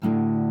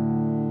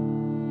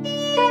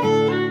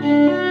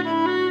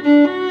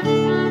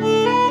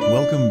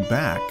welcome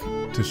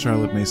back to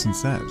Charlotte Mason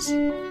Says.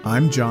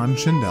 I'm John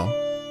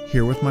Schindel,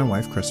 here with my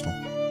wife Crystal.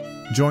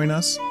 Join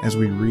us as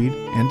we read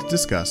and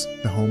discuss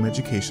the Home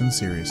Education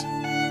series.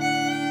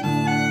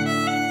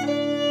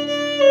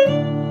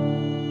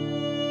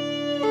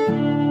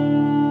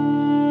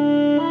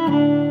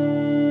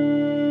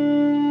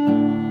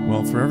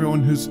 Well, for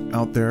everyone who's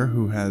out there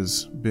who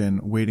has been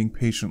waiting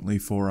patiently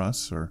for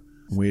us or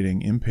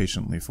waiting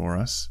impatiently for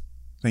us,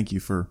 thank you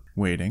for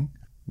waiting.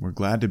 We're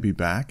glad to be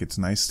back. It's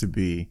nice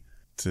to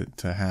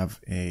have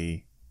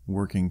a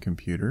working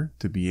computer,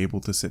 to be able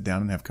to sit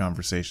down and have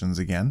conversations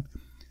again.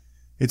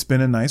 It's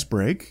been a nice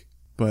break,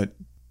 but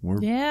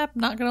Yeah,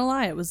 not gonna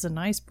lie, it was a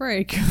nice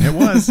break. It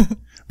was,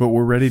 but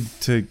we're ready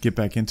to get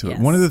back into it. Yes.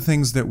 One of the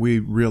things that we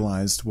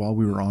realized while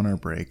we were on our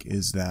break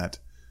is that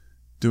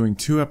doing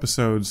 2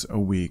 episodes a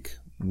week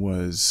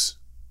was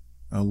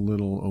a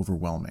little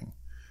overwhelming.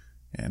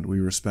 And we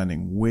were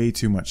spending way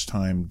too much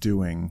time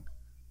doing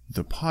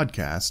the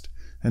podcast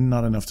and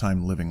not enough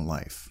time living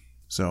life.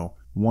 So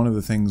one of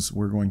the things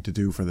we're going to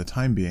do for the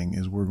time being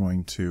is we're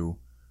going to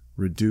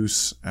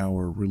reduce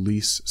our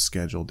release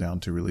schedule down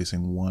to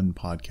releasing 1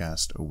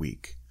 podcast a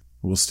week.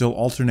 We'll still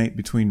alternate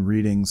between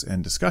readings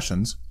and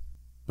discussions,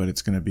 but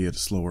it's going to be at a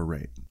slower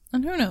rate.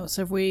 And who knows,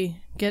 if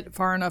we get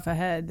far enough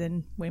ahead,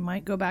 then we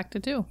might go back to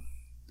 2.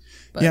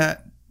 But Yeah,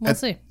 we'll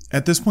see.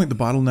 At this point, the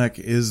bottleneck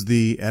is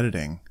the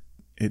editing.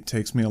 It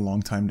takes me a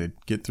long time to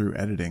get through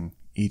editing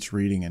each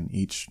reading and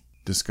each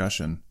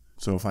discussion.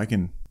 So if I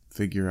can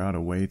figure out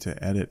a way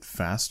to edit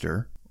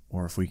faster,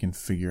 or if we can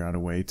figure out a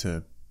way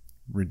to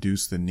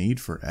reduce the need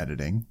for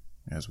editing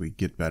as we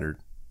get better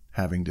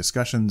having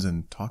discussions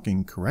and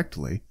talking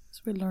correctly.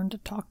 As we learn to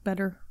talk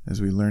better. As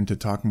we learn to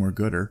talk more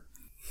gooder,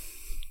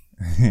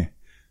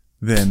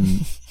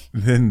 then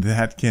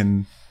that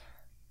can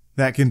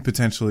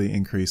potentially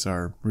increase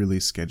our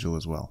release schedule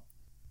as well.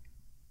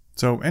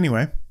 So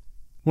anyway,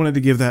 wanted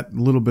to give that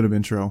little bit of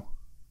intro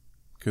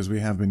because we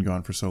have been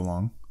gone for so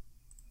long.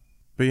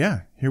 But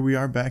yeah, here we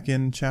are back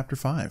in chapter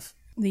 5.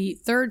 The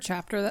 3rd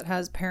chapter that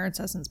has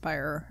parents as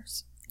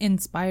inspirers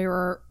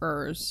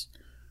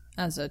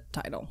as a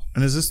title.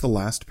 And is this the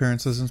last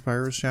Parents as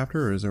Inspirers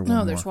chapter, or is there one more?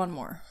 No, there's one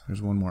more.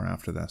 There's one more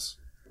after this.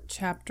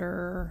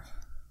 Chapter...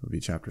 It would be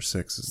chapter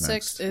 6 is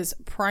next. 6 is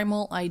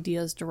Primal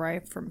Ideas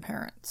Derived from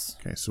Parents.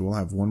 Okay, so we'll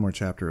have one more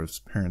chapter of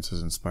Parents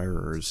as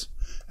Inspirers,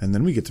 and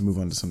then we get to move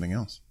on to something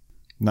else.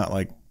 Not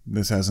like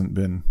this hasn't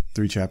been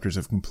 3 chapters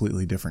of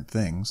completely different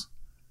things.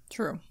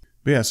 True.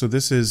 But yeah, so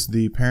this is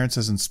the Parents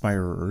as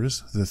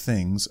Inspirers, the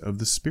Things of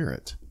the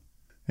Spirit.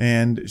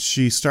 And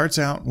she starts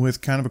out with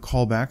kind of a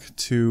callback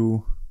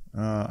to,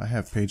 I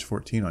have page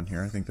 14 on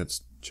here. I think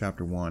that's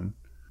chapter 1.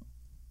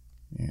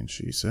 And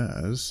she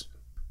says,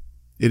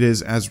 "It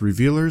is as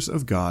revealers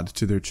of God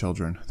to their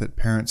children that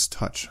parents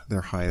touch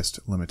their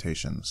highest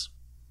limitations."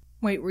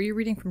 Wait, were you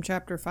reading from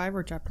chapter 5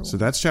 or chapter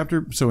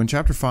 1? So in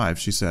chapter 5,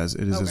 she says,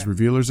 "It is as Okay.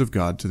 revealers of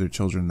God to their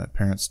children that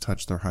parents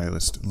touch their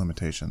highest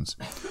limitations."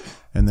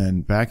 And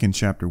then back in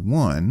chapter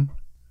 1,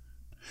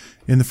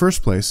 "In the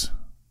first place,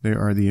 they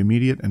are the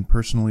immediate and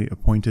personally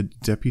appointed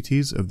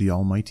deputies of the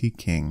Almighty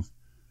King.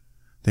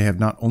 They have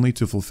not only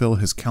to fulfill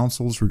his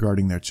counsels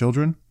regarding their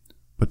children,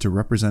 but to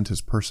represent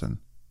his person.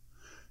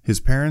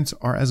 His parents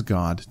are as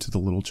God to the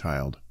little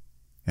child,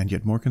 and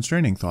yet more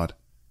constraining thought,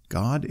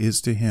 God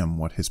is to him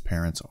what his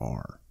parents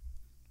are."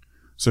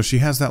 So she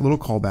has that little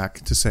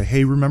callback to say,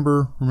 hey,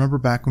 remember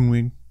back when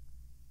we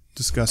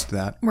discussed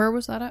that? Where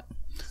was that at?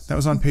 That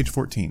was on page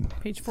 14.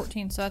 Page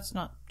 14, so that's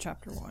not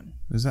chapter 1.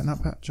 Is that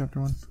not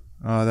chapter 1?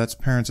 That's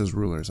Parents as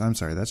Rulers. I'm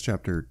sorry, that's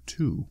chapter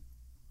 2.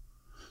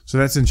 So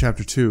that's in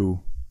chapter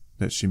 2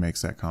 that she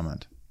makes that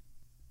comment.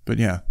 But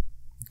yeah,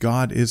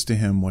 God is to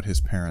him what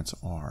his parents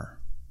are.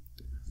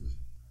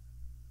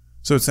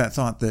 So it's that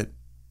thought that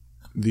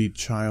the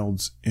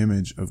child's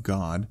image of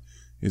God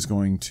is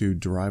going to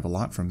derive a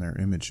lot from their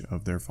image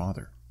of their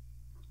father.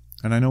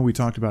 And I know we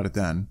talked about it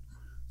then,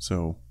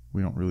 so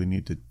we don't really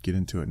need to get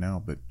into it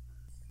now. But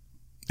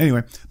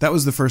anyway, that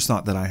was the first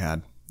thought that I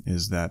had,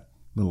 is that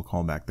little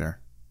callback there.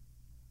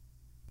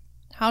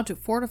 How to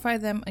fortify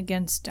them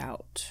against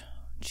doubt.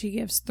 She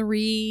gives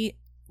 3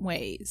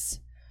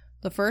 ways.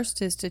 The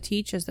first is to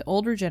teach as the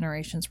older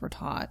generations were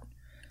taught,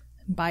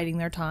 biding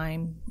their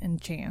time and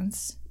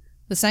chance.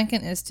 The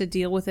second is to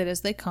deal with it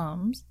as they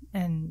come,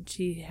 and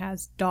she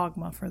has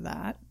dogma for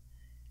that.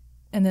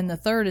 And then the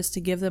third is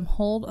to give them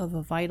hold of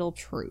a vital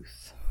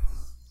truth.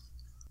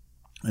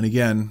 And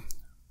again,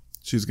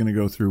 she's going to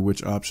go through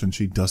which option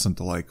she doesn't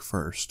like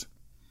first.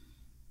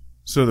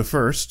 So the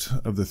first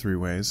of the 3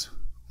 ways,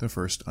 the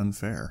first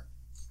unfair.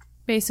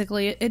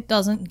 Basically, it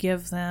doesn't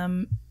give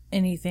them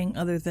anything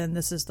other than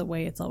this is the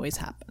way it's always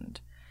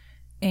happened.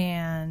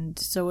 And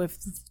so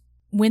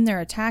when they're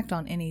attacked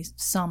on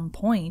some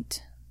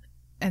point,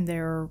 and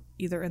they're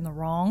either in the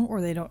wrong or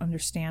they don't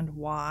understand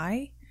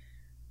why,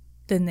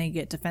 then they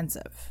get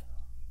defensive.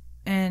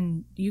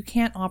 And you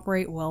can't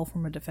operate well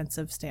from a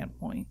defensive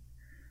standpoint,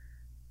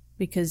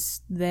 because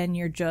then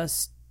you're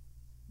just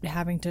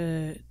having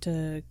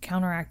to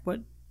counteract what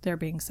they're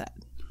being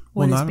said.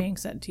 what is being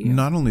said to you.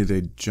 Not only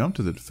they jump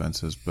to the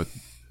defenses, but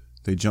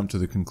they jump to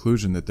the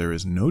conclusion that there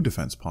is no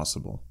defense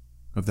possible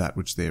of that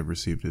which they have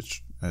received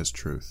as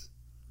truth.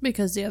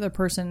 Because the other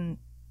person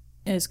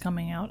is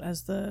coming out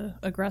as the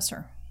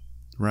aggressor.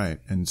 Right.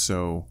 And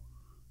so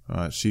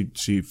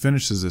she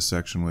finishes this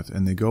section with,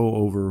 and they go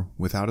over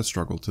without a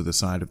struggle to the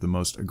side of the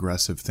most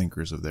aggressive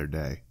thinkers of their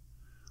day.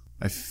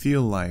 I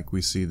feel like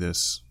we see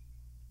this,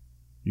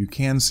 you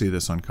can see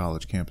this on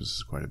college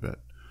campuses quite a bit,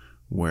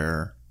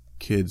 where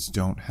kids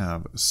don't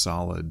have a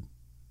solid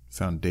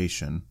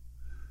foundation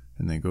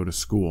and they go to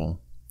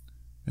school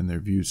and their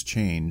views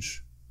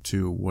change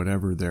to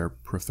whatever their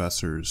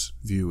professor's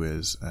view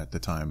is at the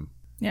time.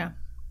 Yeah.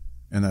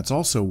 And that's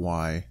also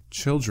why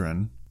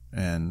children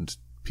and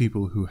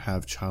people who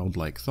have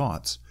childlike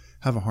thoughts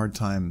have a hard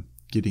time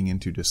getting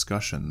into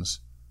discussions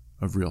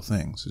of real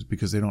things, is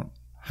because they don't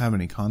have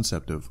any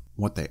concept of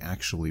what they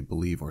actually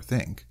believe or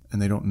think,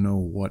 and they don't know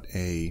what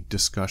a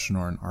discussion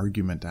or an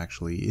argument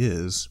actually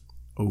is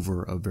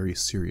over a very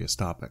serious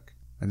topic.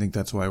 I think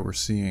that's why we're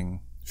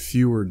seeing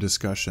fewer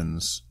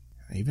discussions,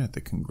 even at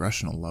the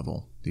congressional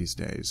level these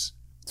days.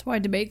 That's why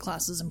debate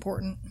class is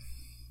important.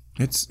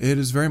 It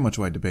is very much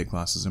why debate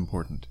class is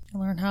important. You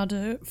learn how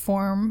to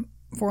form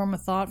a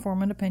thought,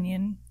 form an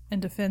opinion,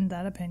 and defend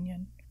that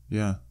opinion.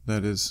 Yeah,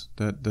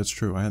 that's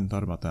true. I hadn't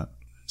thought about that.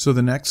 So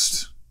the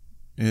next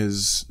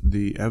is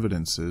the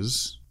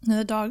evidences.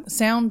 The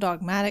sound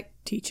dogmatic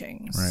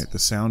teachings. Right, the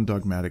sound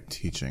dogmatic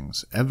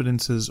teachings.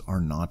 Evidences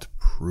are not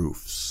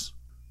proofs.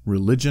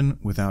 Religion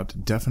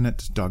without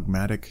definite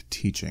dogmatic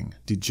teaching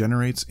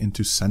degenerates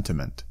into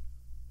sentiment,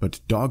 but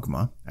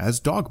dogma, as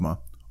dogma,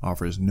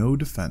 offers no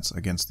defense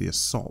against the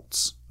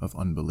assaults of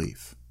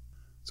unbelief.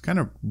 It's kind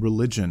of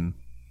religion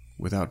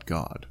without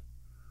God.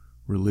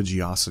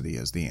 Religiosity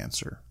as the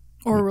answer.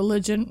 Or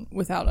religion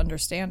without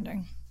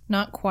understanding.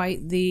 Not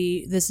quite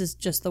this is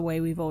just the way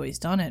we've always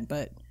done it,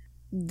 but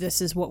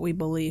this is what we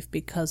believe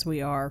because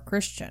we are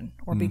Christian,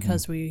 or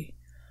because we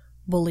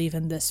believe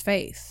in this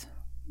faith,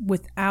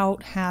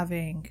 without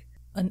having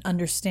an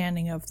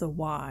understanding of the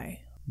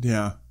why.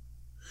 Yeah.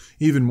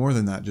 Even more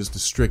than that, just a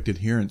strict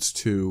adherence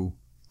to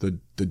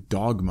the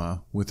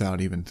dogma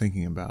without even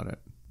thinking about it.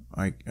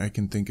 I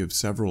can think of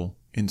several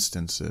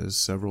instances,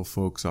 several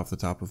folks off the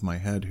top of my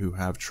head who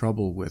have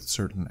trouble with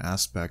certain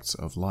aspects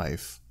of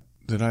life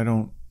that I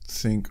don't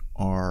think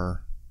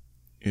are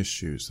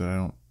issues, that I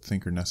don't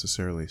think are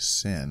necessarily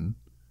sin,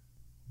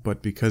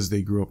 but because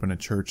they grew up in a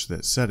church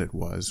that said it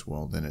was,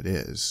 well, then it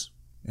is.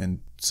 And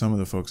some of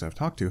the folks I've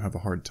talked to have a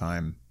hard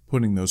time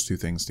putting those two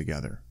things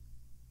together.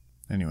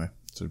 Anyway,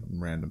 it's a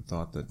random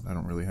thought that I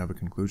don't really have a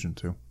conclusion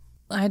to.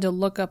 I had to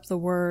look up the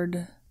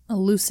word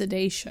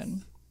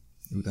elucidation.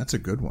 Ooh, that's a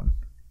good one.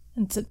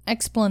 It's an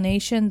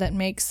explanation that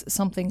makes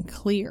something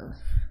clear,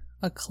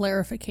 a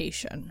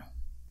clarification.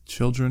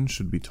 Children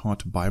should be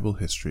taught Bible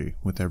history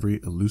with every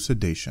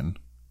elucidation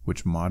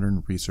which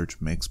modern research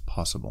makes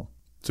possible.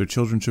 So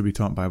children should be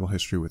taught Bible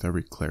history with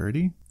every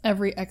clarity?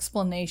 Every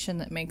explanation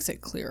that makes it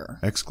clearer.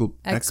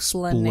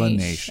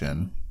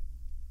 Explanation.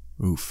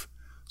 Oof.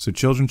 So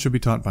children should be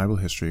taught Bible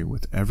history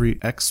with every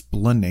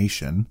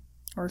explanation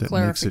or that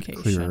makes it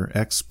clearer.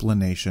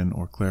 Explanation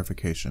or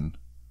clarification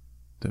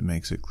that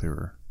makes it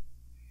clearer,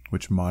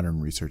 which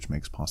modern research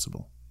makes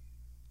possible.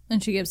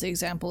 And she gives the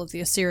example of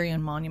the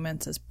Assyrian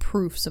monuments as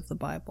proofs of the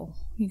Bible.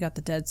 You got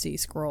the Dead Sea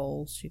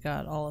Scrolls. You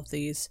got all of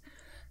these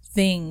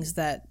things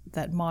that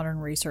modern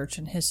research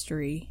and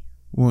history...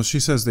 Well, she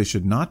says they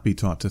should not be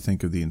taught to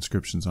think of the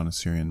inscriptions on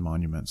Assyrian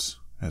monuments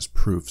as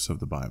proofs of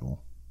the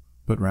Bible,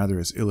 but rather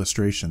as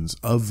illustrations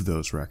of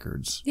those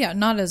records. Yeah,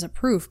 not as a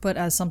proof, but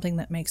as something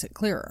that makes it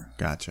clearer.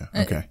 Gotcha.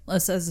 Okay.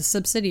 As a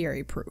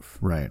subsidiary proof.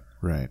 Right.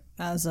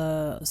 As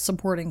a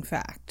supporting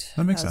fact.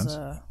 That makes sense.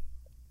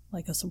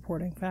 Like a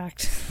supporting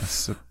fact. A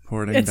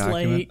supporting it's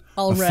document. It's late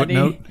already. A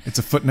footnote. It's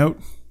a footnote.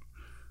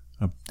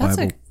 That's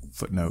Bible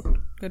footnote.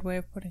 Good way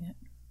of putting it.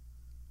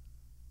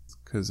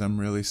 Because I'm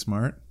really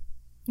smart.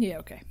 Yeah,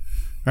 okay.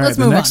 All right,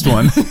 the next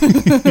one.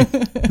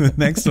 The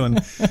next one.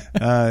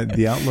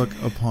 The outlook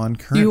upon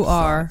current You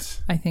are.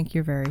 thought. I think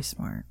you're very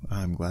smart.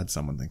 I'm glad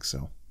someone thinks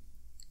so.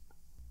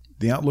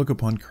 The outlook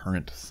upon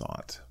current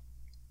thought.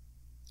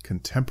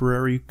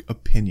 Contemporary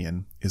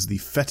opinion is the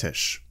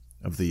fetish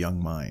of the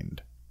young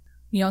mind.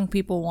 Young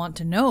people want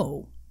to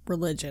know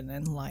religion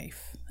and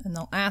life, and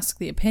they'll ask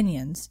the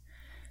opinions,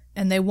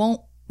 and they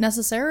won't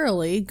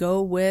necessarily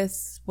go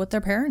with what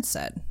their parents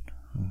said.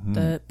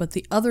 Mm-hmm. But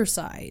the other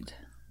side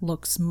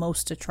looks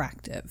most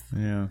attractive.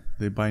 Yeah,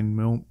 they by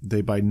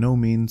no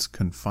means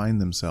confine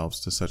themselves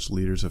to such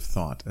leaders of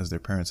thought as their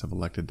parents have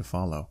elected to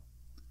follow.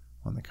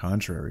 On the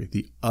contrary,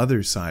 the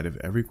other side of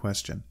every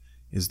question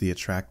is the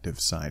attractive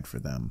side for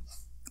them.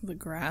 The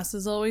grass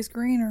is always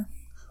greener.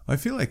 I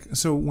feel like,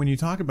 so when you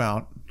talk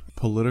about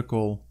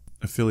political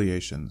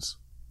affiliations,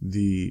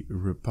 the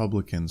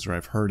Republicans, or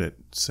I've heard it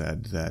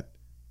said that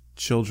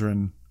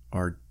children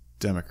are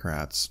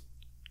Democrats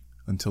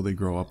until they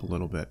grow up a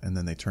little bit, and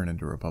then they turn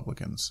into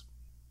Republicans.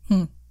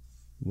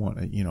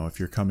 If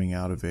you're coming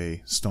out of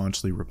a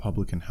staunchly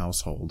Republican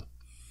household,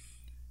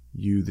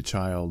 you, the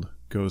child,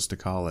 goes to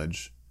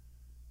college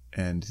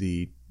and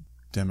the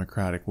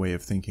democratic way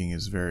of thinking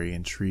is very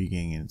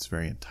intriguing and it's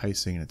very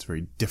enticing and it's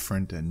very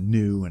different and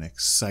new and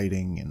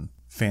exciting and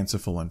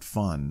fanciful and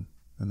fun.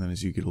 And then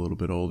as you get a little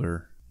bit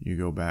older, you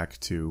go back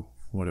to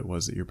what it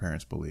was that your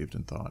parents believed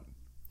and thought.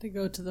 They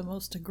go to the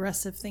most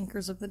aggressive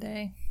thinkers of the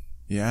day.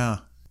 Yeah.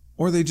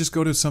 Or they just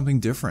go to something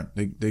different.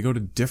 They go to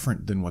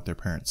different than what their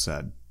parents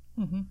said.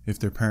 Mm-hmm. If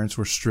their parents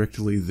were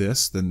strictly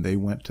this, then they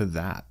went to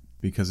that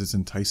because it's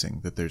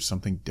enticing that there's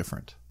something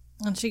different.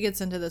 And she gets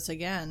into this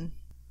again.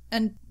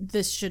 And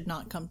this should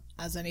not come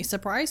as any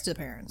surprise to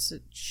parents.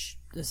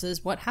 This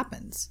is what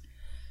happens.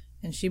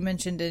 And she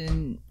mentioned it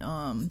in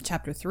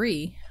chapter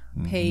 3,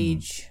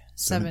 page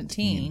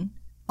 17.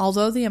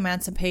 Although the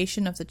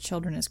emancipation of the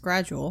children is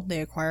gradual,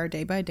 they acquire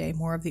day by day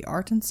more of the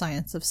art and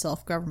science of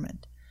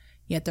self-government.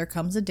 Yet there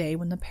comes a day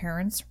when the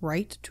parents'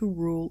 right to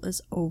rule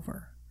is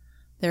over.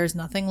 There is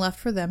nothing left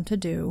for them to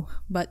do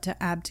but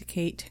to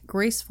abdicate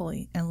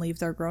gracefully and leave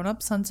their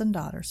grown-up sons and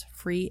daughters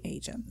free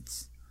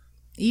agents,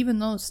 even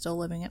those still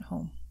living at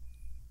home.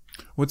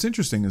 What's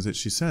interesting is that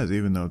she says,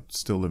 even though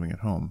still living at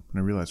home, and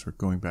I realize we're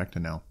going back to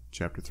now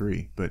chapter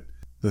 3, but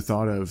the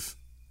thought of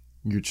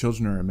your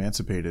children are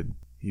emancipated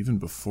even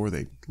before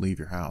they leave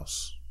your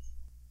house.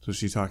 So is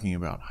she talking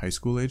about high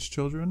school age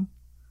children?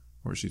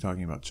 Or is she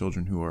talking about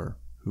children who are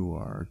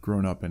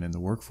grown up and in the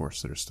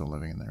workforce that are still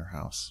living in their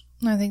house?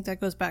 I think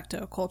that goes back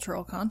to a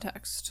cultural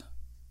context.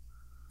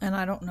 And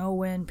I don't know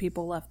when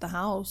people left the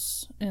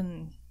house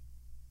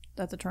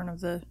at the turn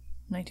of the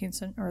 19th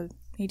century or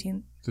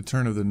 18th. The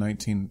turn of the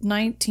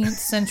 19th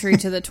century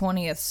to the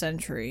 20th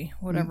century,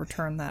 whatever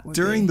turn that would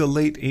during be. The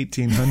late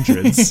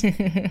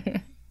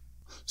 1800s.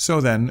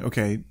 So then,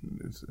 okay,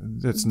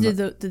 that's did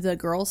the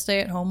girls stay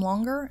at home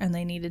longer and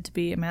they needed to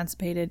be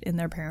emancipated in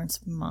their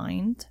parents'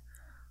 mind?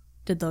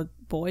 Did the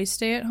boys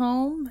stay at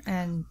home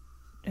and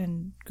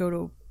go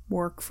to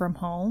work from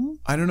home?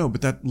 I don't know,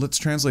 but let's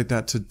translate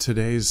that to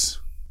today's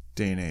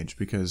day and age,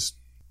 because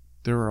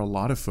there are a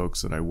lot of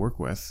folks that I work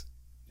with,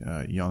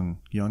 young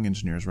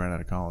engineers right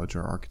out of college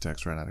or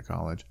architects right out of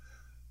college,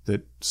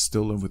 that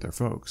still live with their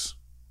folks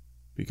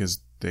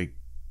because they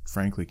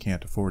frankly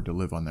can't afford to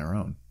live on their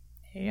own.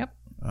 Yep.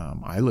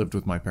 I lived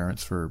with my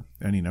parents for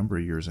any number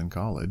of years in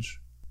college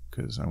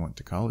because I went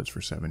to college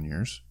for 7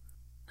 years.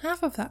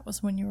 Half of that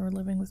was when you were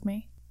living with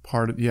me.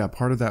 Part of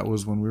that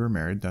was when we were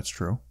married. That's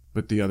true.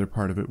 But the other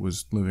part of it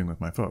was living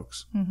with my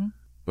folks. Mm-hmm.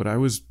 But I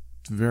was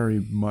very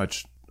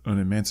much an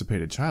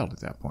emancipated child at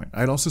that point. I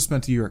had also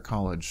spent a year at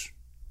college.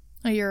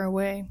 A year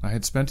away. I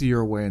had spent a year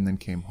away and then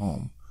came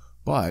home.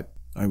 But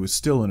I was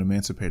still an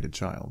emancipated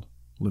child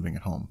living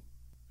at home.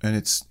 And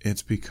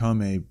it's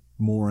become a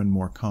more and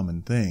more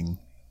common thing,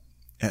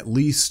 at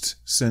least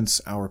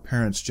since our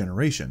parents'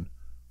 generation,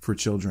 for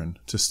children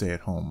to stay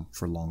at home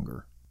for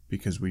longer.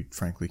 Because we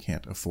frankly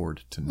can't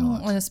afford to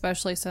not. And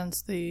especially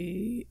since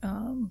the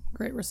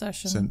Great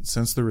Recession.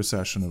 Since the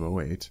recession of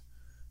 2008,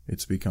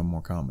 it's become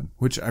more common.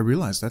 Which I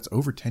realize that's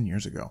over 10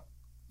 years ago.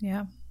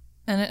 Yeah.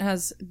 And it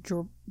has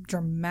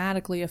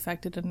dramatically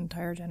affected an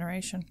entire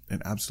generation.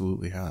 It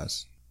absolutely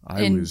has.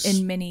 In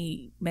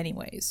many, many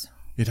ways.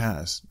 It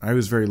has. I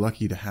was very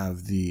lucky to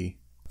have the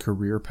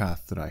career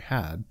path that I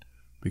had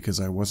because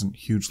I wasn't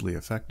hugely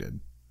affected.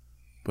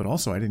 But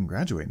also I didn't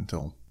graduate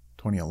until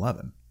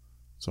 2011.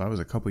 So I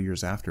was a couple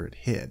years after it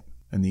hit,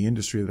 and the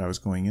industry that I was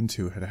going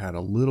into had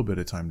a little bit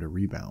of time to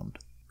rebound.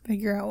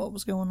 Figure out what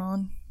was going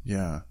on.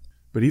 Yeah.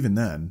 But even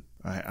then,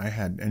 I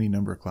had any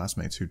number of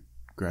classmates who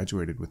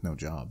graduated with no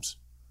jobs.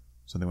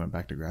 So they went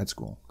back to grad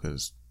school,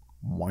 because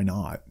why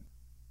not?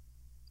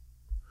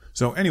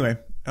 So anyway,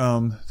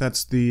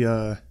 that's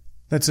a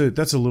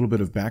little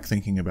bit of back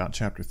thinking about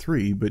chapter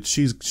 3, but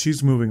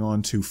she's moving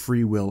on to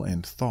free will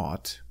and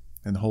thought,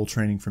 and the whole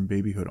training from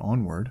babyhood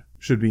onward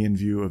should be in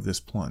view of this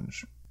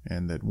plunge.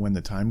 And that when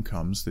the time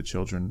comes, the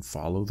children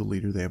follow the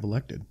leader they have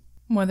elected.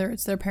 Whether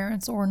it's their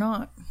parents or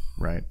not.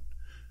 Right.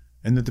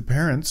 And that the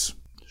parents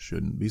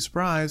shouldn't be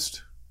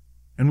surprised.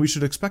 And we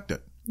should expect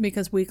it.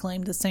 Because we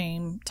claim the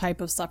same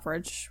type of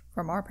suffrage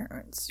from our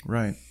parents.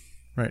 Right.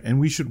 Right. And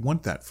we should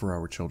want that for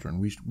our children.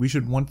 We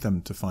should want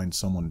them to find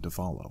someone to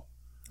follow.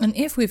 And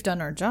if we've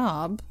done our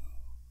job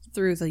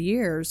through the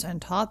years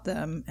and taught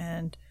them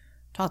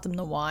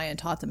the why and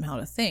taught them how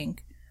to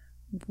think,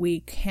 we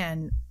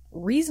can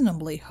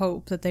reasonably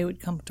hope that they would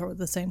come to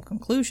the same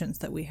conclusions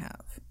that we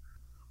have.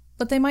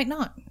 But they might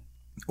not.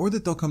 Or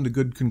that they'll come to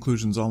good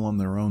conclusions all on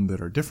their own that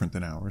are different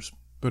than ours,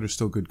 but are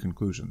still good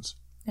conclusions.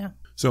 Yeah.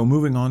 So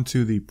moving on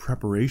to the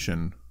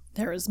preparation.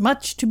 There is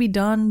much to be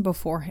done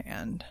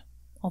beforehand,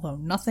 although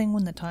nothing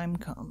when the time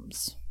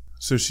comes.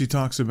 So she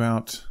talks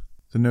about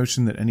the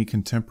notion that any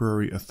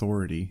contemporary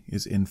authority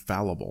is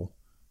infallible,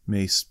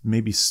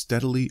 may be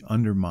steadily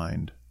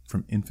undermined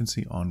from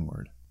infancy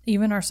onward.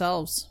 Even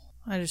ourselves.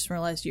 I just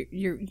realized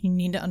you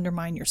need to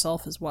undermine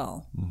yourself as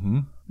well. Mm-hmm.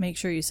 Make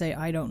sure you say,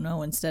 I don't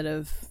know, instead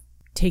of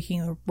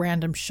taking a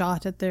random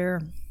shot at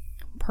their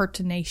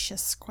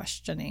pertinacious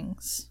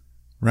questionings.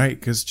 Right,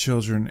 because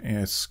children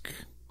ask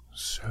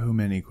so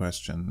many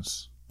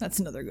questions. That's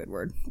another good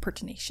word.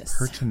 Pertinacious.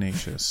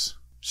 Pertinacious.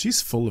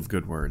 She's full of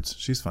good words.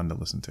 She's fun to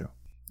listen to.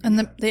 And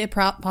the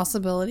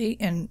possibility,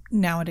 and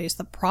nowadays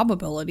the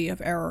probability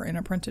of error in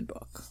a printed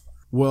book.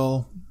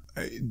 Well,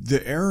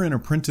 the error in a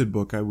printed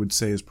book, I would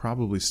say, is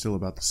probably still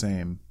about the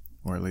same,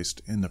 or at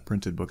least in the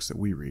printed books that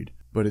we read.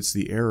 But it's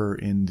the error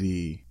in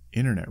the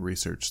internet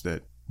research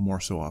that more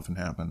so often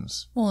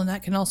happens. Well, and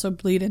that can also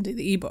bleed into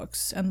the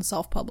ebooks and the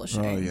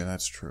self-publishing. Oh, yeah,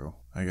 that's true.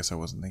 I guess I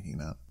wasn't thinking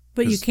that.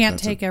 But you can't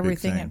take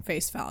everything at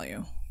face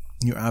value.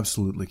 You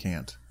absolutely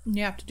can't.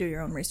 You have to do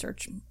your own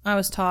research. I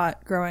was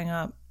taught growing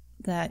up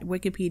that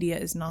Wikipedia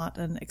is not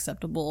an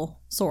acceptable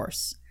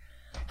source.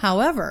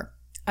 However,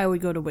 I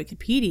would go to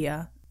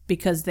Wikipedia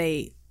because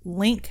they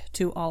link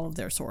to all of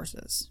their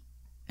sources.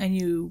 And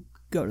you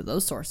go to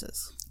those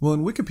sources. Well,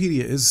 and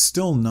Wikipedia is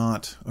still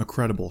not a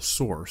credible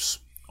source,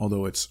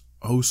 although it's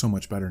so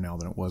much better now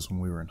than it was when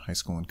we were in high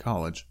school and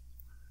college.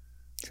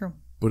 True.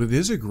 But it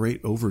is a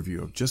great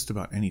overview of just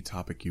about any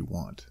topic you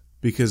want.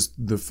 Because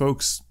the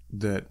folks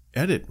that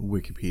edit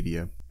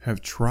Wikipedia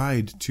have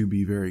tried to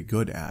be very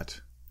good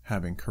at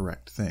having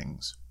correct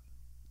things.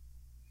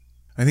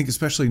 I think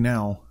especially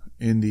now,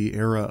 in the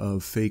era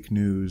of fake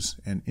news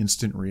and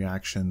instant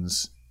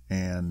reactions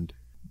and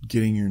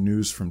getting your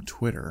news from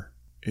Twitter,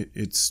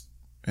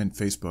 and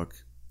Facebook,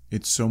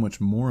 it's so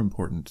much more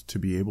important to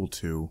be able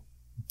to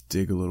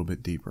dig a little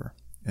bit deeper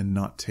and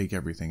not take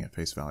everything at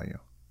face value.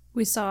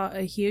 We saw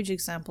a huge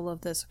example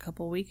of this a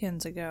couple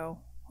weekends ago,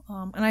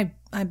 and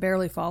I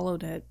barely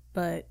followed it,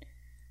 but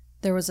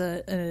there was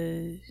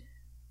a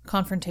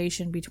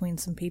confrontation between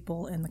some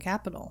people in the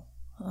Capitol,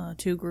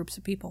 two groups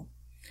of people,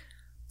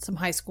 some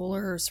high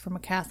schoolers from a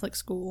Catholic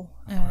school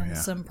and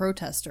some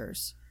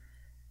protesters.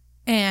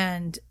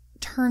 And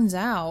turns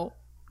out,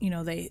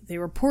 they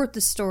report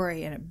the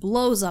story and it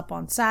blows up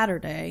on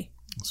Saturday.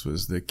 This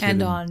was the kid.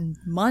 And on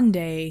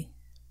Monday,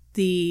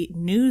 the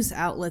news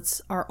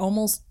outlets are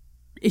almost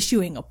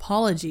issuing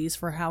apologies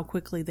for how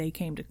quickly they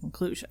came to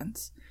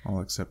conclusions.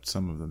 All except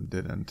some of them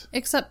didn't.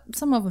 Except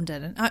some of them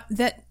didn't.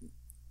 That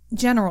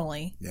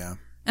generally. Yeah.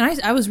 And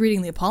I was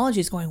reading the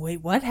apologies going,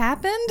 wait, what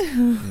happened?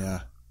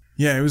 Yeah.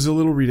 Yeah, it was a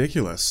little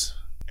ridiculous.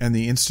 And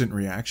the instant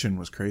reaction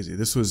was crazy.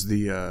 This was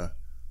the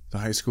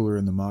high schooler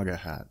in the MAGA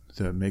hat,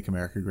 the Make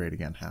America Great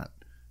Again hat,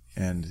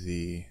 and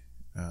the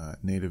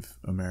Native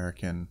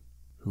American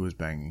who was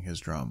banging his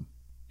drum.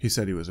 He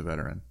said he was a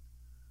veteran.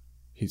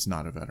 He's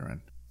not a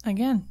veteran.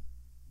 Again,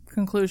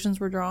 conclusions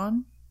were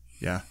drawn.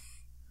 Yeah.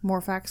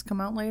 More facts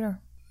come out later.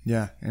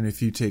 Yeah, and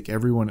if you take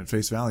everyone at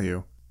face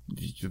value,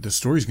 the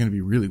story's going to be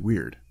really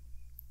weird.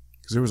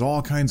 Because there was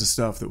all kinds of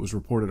stuff that was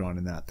reported on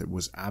in that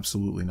was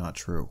absolutely not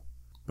true.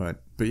 But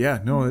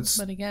yeah, no, it's...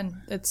 But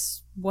again,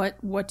 it's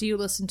what do you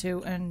listen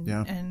to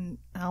and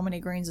how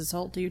many grains of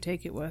salt do you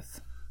take it with?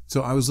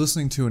 So I was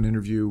listening to an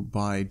interview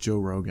by Joe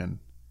Rogan,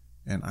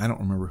 and I don't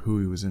remember who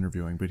he was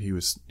interviewing, but he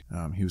was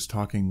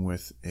talking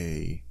with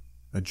a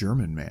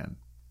German man,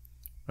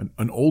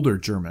 an older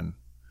German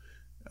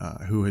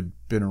who had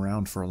been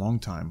around for a long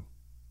time.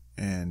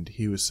 And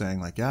he was saying,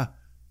 like, yeah,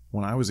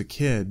 when I was a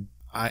kid,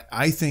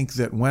 I think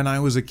that when I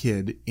was a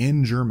kid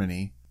in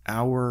Germany,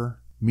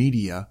 our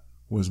media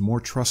was more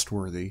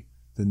trustworthy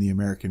than the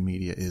American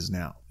media is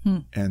now.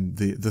 And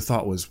the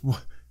thought was, well,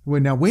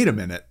 now wait a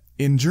minute.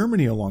 In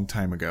Germany a long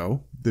time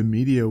ago, the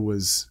media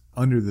was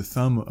under the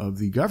thumb of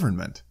the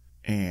government,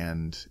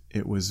 and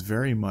it was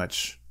very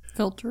much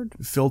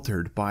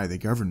filtered by the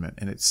government,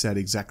 and it said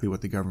exactly what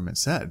the government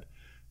said.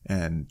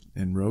 And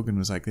Rogan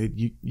was like,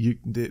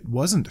 it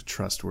wasn't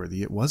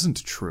trustworthy. It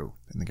wasn't true.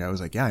 And the guy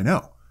was like, yeah, I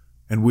know.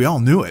 And we all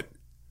knew it.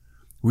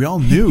 We all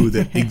knew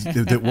that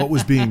that what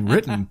was being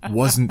written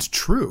wasn't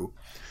true.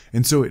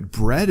 And so it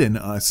bred in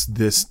us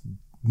this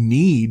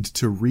need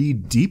to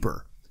read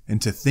deeper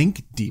and to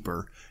think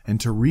deeper and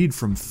to read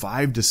from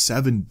 5 to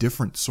 7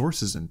 different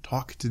sources and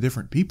talk to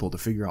different people to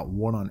figure out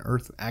what on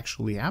earth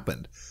actually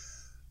happened.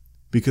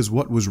 Because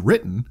what was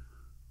written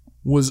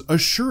was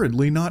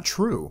assuredly not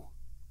true.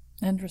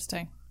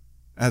 Interesting.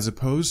 As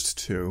opposed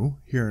to,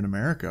 here in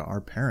America,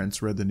 our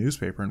parents read the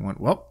newspaper and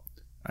went, well,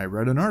 I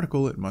read an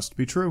article, it must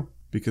be true,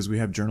 because we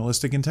have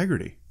journalistic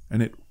integrity.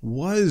 And it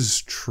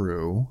was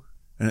true,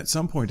 and at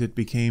some point it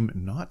became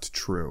not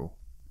true.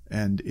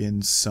 And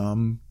in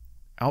some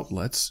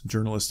outlets,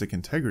 journalistic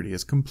integrity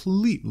is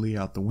completely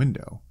out the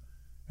window,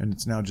 and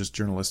it's now just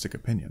journalistic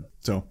opinion.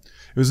 So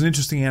it was an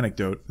interesting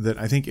anecdote that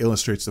I think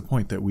illustrates the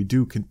point that we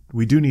do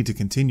need to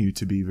continue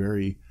to be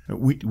very...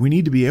 We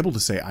need to be able to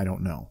say, I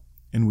don't know.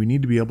 And we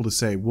need to be able to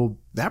say, well,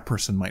 that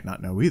person might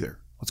not know either.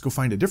 Let's go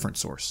find a different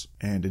source,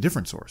 and a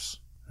different source,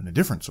 and a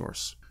different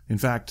source. In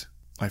fact,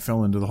 I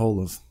fell into the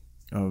hole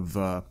of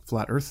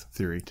flat Earth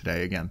theory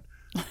today again.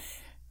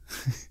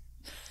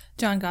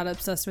 John got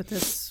obsessed with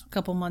this a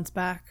couple months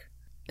back.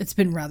 It's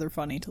been rather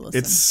funny to listen.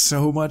 It's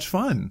so much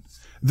fun.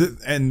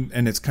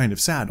 And it's kind of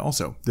sad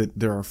also that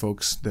there are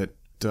folks that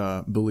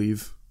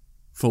believe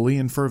fully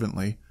and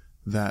fervently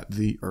that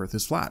the Earth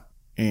is flat.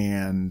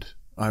 And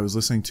I was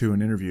listening to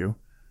an interview.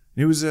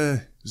 It was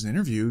an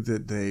interview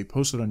that they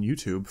posted on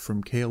YouTube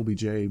from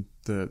KLBJ,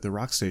 the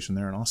rock station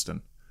there in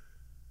Austin.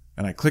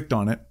 And I clicked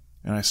on it,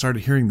 and I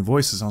started hearing the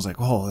voices. I was like,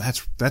 oh,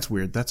 that's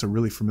weird. That's a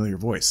really familiar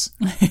voice.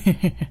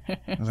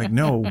 I was like,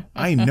 no,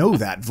 I know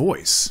that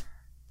voice.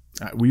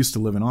 We used to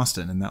live in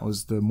Austin, and that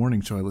was the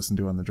morning show I listened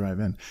to on the drive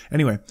in.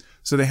 Anyway,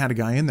 so they had a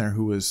guy in there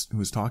who was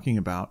talking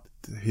about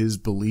his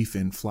belief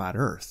in flat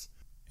Earth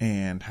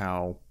and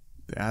how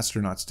the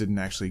astronauts didn't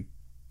actually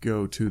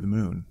go to the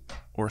moon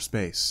or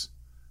space,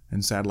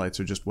 and satellites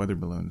are just weather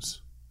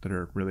balloons that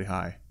are really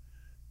high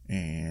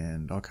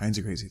and all kinds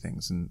of crazy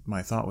things. And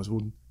my thought was,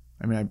 well,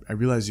 I mean, I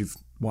realize you've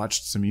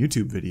watched some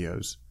YouTube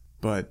videos,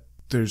 but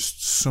there's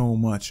so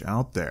much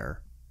out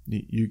there.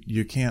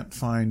 You can't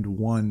find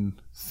one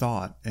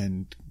thought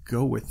and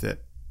go with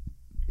it.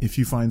 If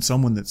you find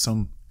something that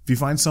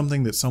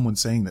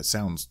someone's saying that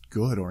sounds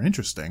good or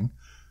interesting,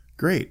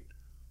 great.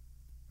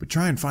 But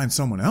try and find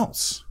someone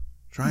else.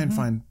 Try and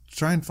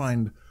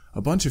find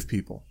a bunch of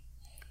people.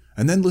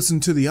 And then listen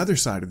to the other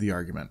side of the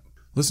argument.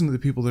 Listen to the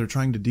people that are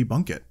trying to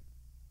debunk it.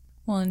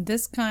 Well,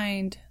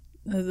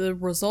 the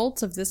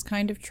results of this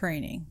kind of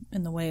training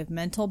in the way of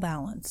mental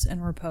balance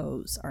and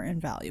repose are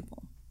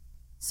invaluable.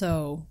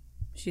 So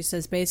she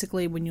says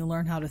basically when you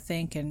learn how to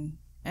think and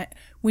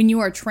when you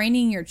are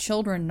training your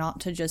children not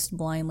to just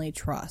blindly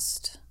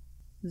trust,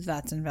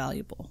 that's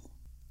invaluable.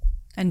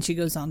 And she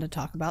goes on to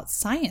talk about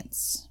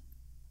science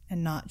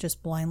and not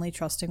just blindly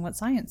trusting what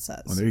science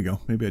says. Well, there you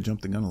go. Maybe I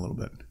jumped the gun a little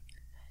bit.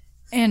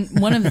 And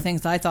one of the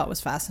things that I thought was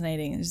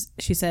fascinating is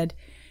she said,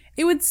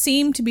 it would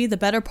seem to be the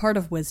better part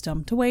of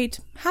wisdom to wait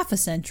half a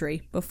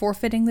century before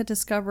fitting the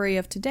discovery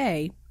of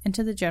today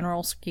into the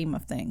general scheme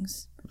of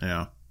things.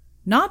 Yeah.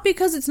 Not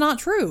because it's not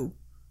true,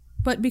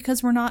 but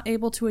because we're not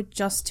able to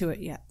adjust to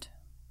it yet.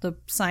 The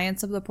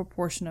science of the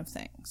proportion of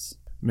things.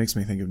 Makes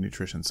me think of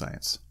nutrition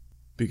science,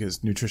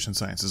 because nutrition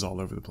science is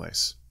all over the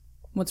place.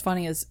 What's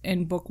funny is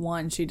in book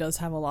 1, she does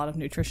have a lot of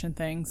nutrition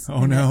things.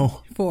 Oh,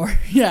 no.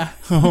 Yeah.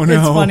 Oh, no.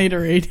 It's funny to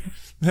read.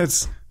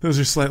 Those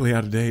are slightly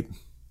out of date.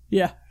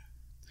 Yeah.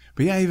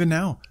 But yeah, even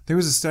now, there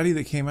was a study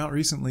that came out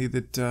recently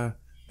that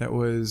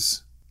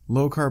was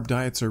low-carb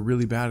diets are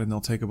really bad and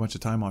they'll take a bunch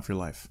of time off your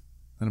life.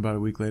 Then about a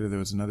week later, there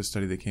was another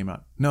study that came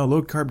out. No,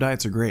 low-carb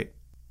diets are great.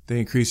 They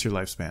increase your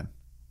lifespan.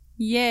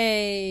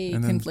 Yay!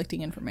 And then,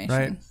 conflicting information.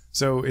 Right?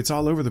 So it's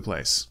all over the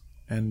place.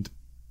 And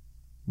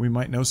we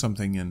might know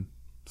something in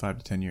 5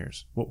 to 10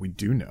 years. What we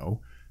do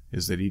know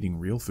is that eating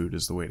real food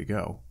is the way to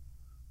go.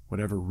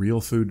 Whatever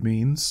real food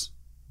means,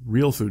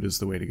 real food is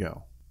the way to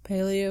go.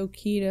 Paleo,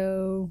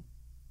 keto...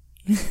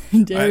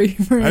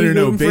 dairy-free, I don't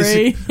know.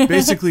 gluten-free.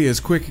 Basically, as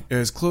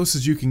close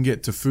as you can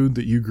get to food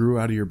that you grew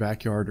out of your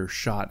backyard or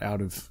shot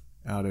out of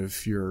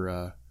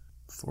your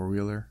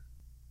four-wheeler,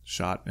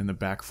 shot in the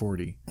back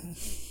 40.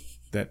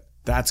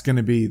 That's going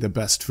to be the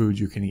best food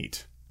you can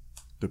eat.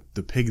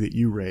 The pig that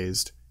you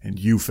raised and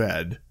you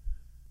fed.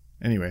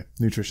 Anyway,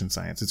 nutrition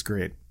science. It's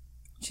great.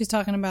 She's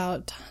talking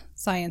about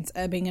science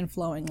ebbing and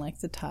flowing like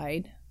the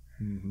tide.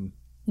 Mm-hmm.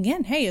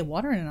 Again, hey, a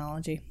water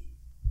analogy.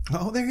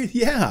 Oh,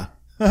 yeah.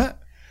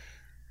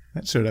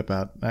 That showed up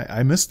out.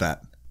 I missed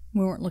that.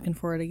 We weren't looking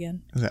for it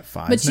again. Is that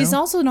 5 But she's now?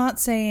 also not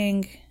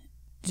saying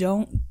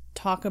don't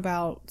talk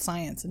about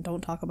science and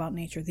don't talk about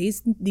nature.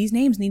 These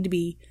names need to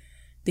be,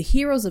 the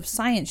heroes of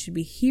science should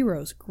be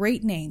heroes,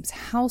 great names,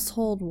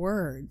 household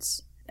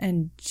words.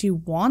 And she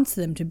wants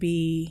them to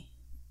be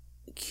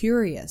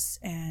curious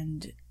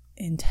and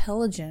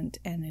intelligent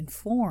and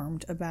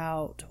informed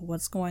about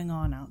what's going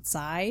on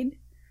outside,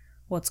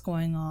 what's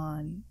going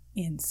on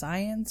in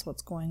science,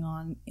 what's going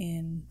on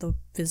in the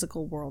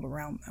physical world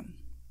around them.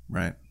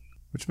 Right.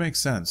 Which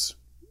makes sense.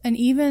 And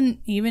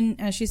even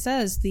as she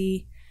says,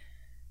 you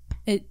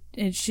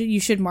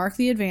should mark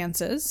the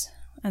advances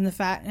and the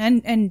fact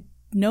and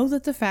know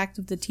that the fact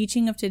of the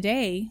teaching of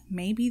today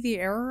may be the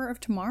error of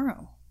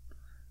tomorrow.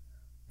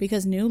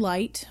 Because new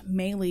light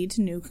may lead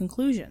to new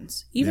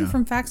conclusions, even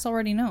from facts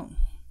already known.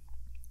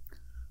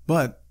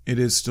 But it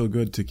is still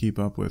good to keep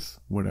up with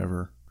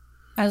whatever.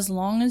 As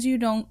long as you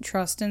don't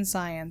trust in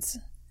science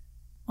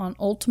on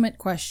ultimate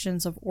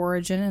questions of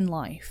origin and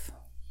life.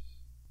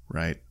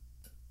 Right.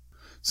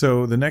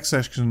 So the next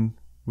section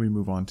we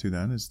move on to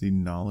then is the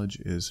knowledge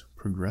is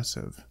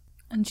progressive.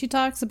 And she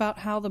talks about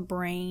how the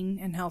brain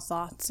and how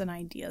thoughts and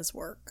ideas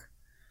work.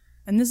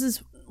 And this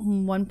is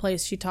one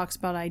place she talks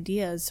about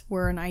ideas,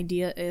 where an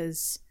idea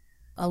is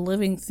a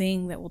living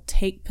thing that will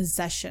take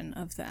possession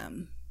of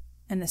them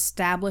and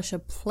establish a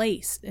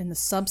place in the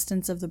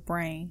substance of the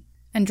brain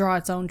and draw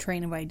its own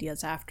train of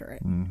ideas after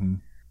it. Mm-hmm.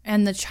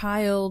 And the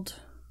child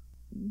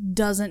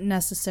doesn't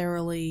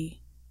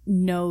necessarily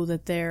know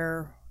that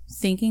they're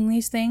thinking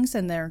these things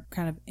and they're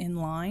kind of in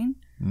line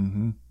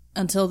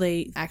until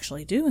they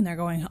actually do. And they're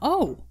going,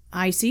 oh,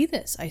 I see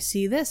this, I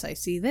see this, I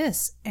see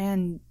this.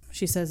 And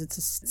she says it's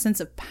a sense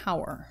of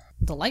power,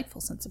 a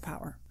delightful sense of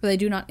power. But they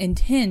do not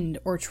intend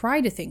or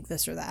try to think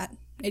this or that.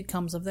 It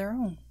comes of their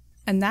own.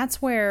 And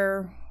that's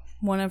where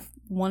one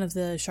of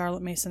the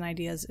Charlotte Mason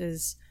ideas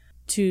is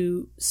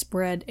to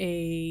spread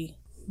a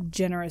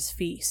generous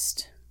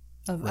feast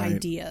of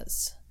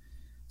ideas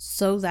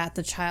so that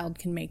the child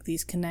can make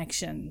these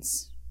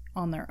connections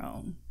on their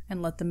own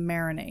and let them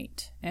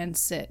marinate and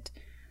sit.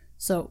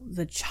 So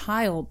the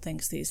child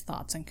thinks these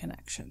thoughts and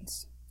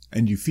connections.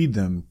 And you feed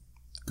them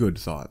good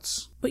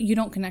thoughts. But you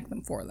don't connect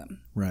them for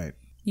them. Right.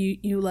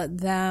 You let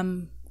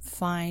them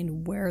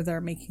find where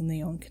they're making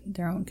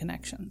their own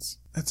connections.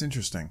 That's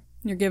interesting.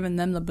 You're giving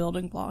them the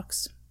building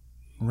blocks.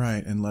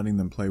 Right, and letting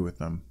them play with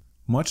them.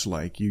 Much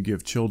like you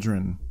give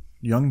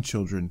young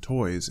children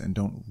toys and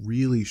don't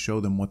really show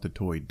them what the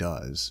toy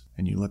does,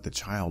 and you let the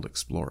child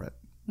explore it.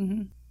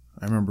 Mm-hmm.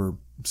 I remember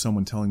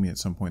someone telling me at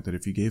some point that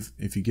if you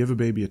give a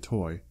baby a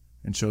toy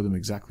and show them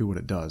exactly what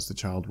it does, the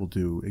child will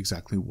do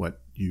exactly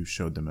what you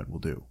showed them it will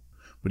do.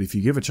 But if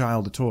you give a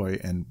child a toy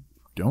and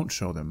don't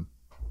show them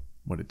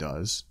what it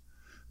does,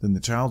 then the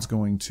child's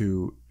going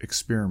to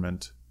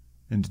experiment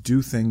and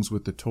do things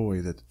with the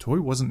toy that the toy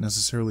wasn't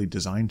necessarily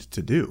designed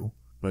to do,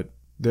 but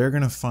they're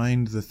going to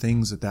find the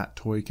things that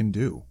toy can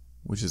do,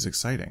 which is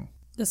exciting.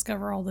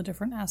 Discover all the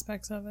different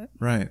aspects of it.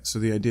 Right. So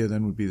the idea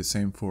then would be the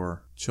same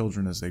for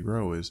children as they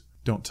grow is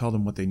don't tell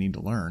them what they need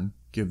to learn.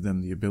 Give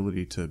them the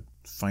ability to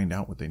find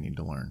out what they need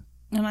to learn.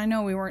 And I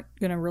know we weren't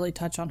going to really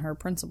touch on her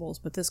principles,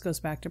 but this goes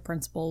back to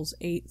principles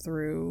 8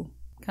 through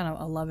kind of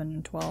 11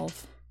 and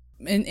 12.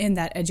 In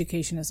that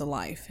education is a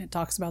life. It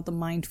talks about the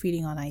mind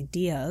feeding on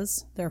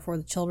ideas. Therefore,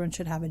 the children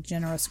should have a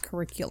generous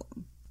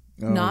curriculum.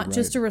 Not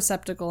just a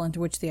receptacle into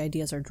which the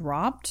ideas are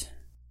dropped,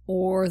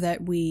 or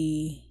that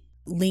we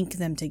link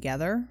them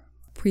together,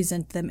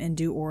 present them in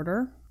due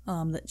order.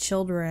 The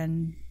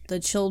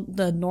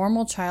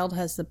normal child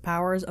has the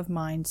powers of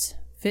minds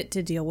fit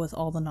to deal with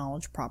all the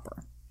knowledge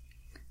proper.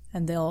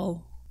 And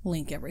they'll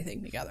link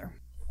everything together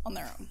on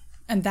their own.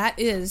 And that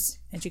is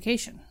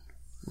education.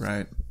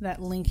 Right.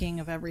 That linking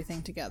of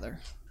everything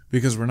together.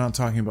 Because we're not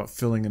talking about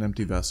filling an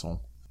empty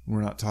vessel.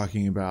 We're not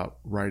talking about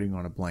writing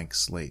on a blank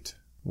slate.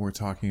 We're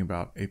talking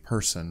about a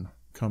person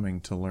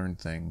coming to learn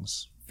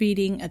things.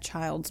 Feeding a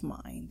child's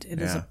mind. It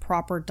is a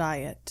proper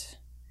diet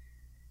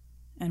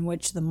in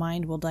which the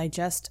mind will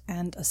digest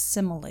and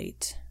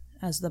assimilate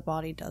as the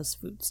body does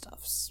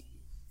foodstuffs.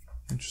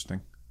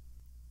 Interesting.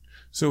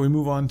 So we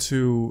move on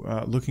to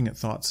looking at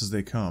thoughts as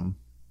they come.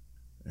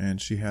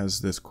 And she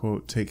has this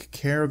quote, "Take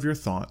care of your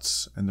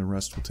thoughts, and the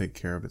rest will take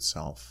care of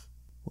itself.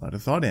 Let a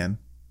thought in,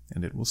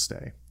 and it will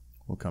stay.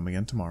 Will come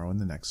again tomorrow and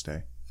the next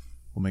day.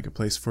 Will make a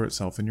place for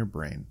itself in your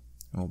brain,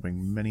 and will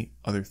bring many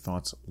other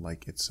thoughts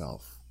like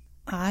itself."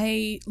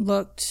 I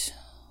looked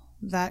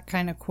that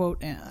kind of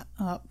quote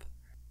up,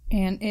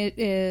 and it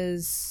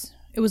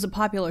was a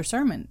popular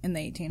sermon in the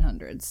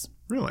 1800s.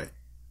 Really?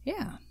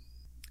 Yeah.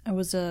 It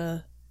was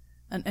an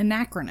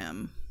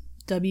acronym,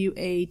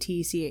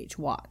 WATCH,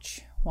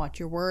 watch.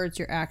 Watch your words,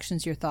 your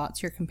actions, your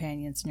thoughts, your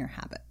companions, and your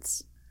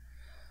habits.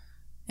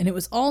 And it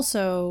was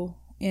also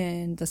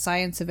in The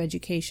Science of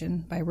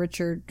Education by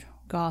Richard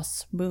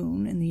Goss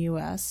Boone in the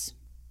U.S.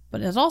 But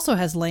it also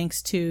has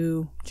links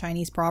to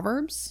Chinese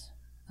proverbs,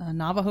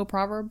 Navajo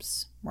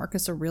proverbs,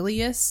 Marcus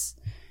Aurelius,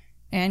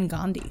 and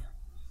Gandhi.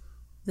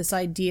 This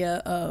idea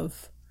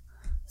of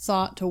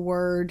thought to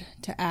word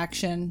to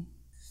action.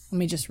 Let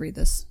me just read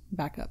this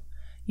back up.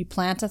 You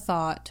plant a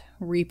thought,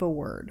 reap a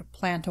word.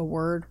 Plant a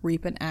word,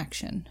 reap an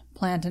action.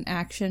 Plant an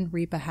action,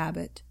 reap a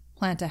habit.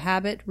 Plant a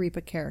habit, reap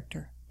a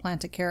character.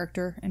 Plant a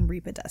character, and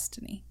reap a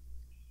destiny.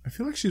 I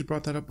feel like she's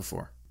brought that up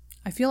before.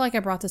 I feel like I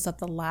brought this up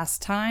the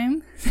last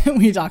time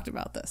we talked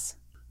about this.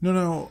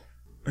 No.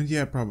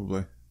 Yeah,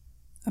 probably.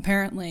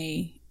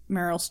 Apparently,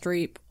 Meryl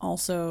Streep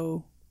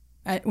also,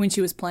 when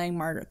she was playing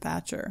Margaret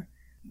Thatcher,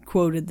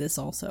 quoted this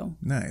also.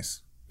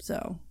 Nice.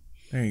 So.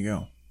 There you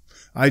go.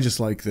 I just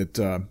like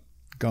that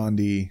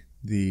Gandhi,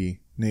 the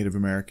Native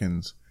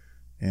Americans,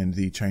 and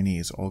the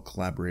Chinese all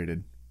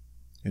collaborated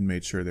and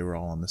made sure they were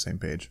all on the same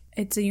page.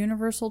 It's a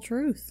universal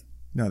truth.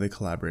 No, they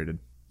collaborated.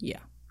 Yeah.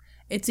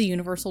 It's a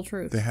universal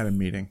truth. They had a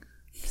meeting.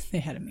 They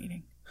had a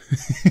meeting.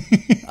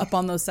 Up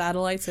on those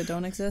satellites that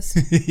don't exist?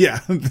 Yeah.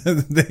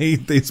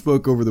 They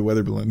spoke over the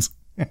weather balloons.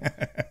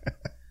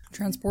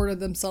 Transported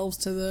themselves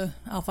to the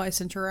Alpha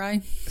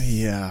Centauri.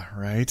 Yeah,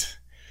 right.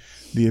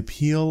 The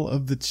appeal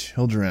of the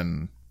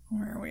children.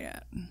 Where are we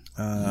at?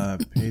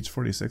 Page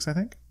 46, I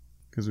think.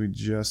 Because we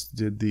just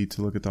did the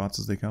To Look at Thoughts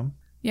as They Come.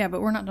 Yeah,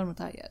 but we're not done with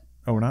that yet.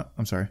 Oh, we're not?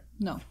 I'm sorry.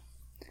 No.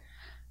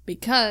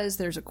 Because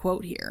there's a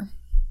quote here.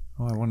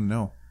 Oh, I want to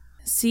know.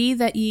 See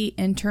that ye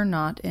enter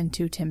not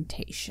into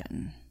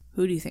temptation.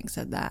 Who do you think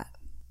said that?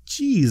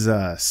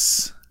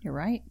 Jesus. You're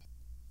right.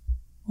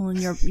 Well,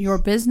 and your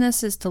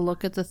business is to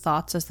look at the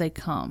thoughts as they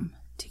come,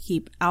 to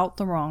keep out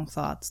the wrong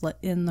thoughts, let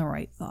in the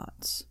right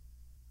thoughts.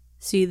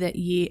 See that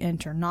ye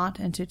enter not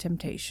into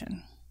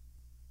temptation.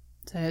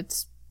 So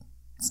it's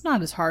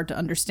not as hard to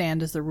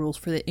understand as the rules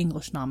for the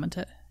English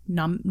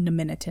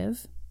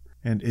nominative.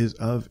 And is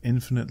of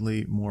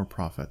infinitely more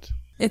profit.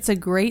 It's a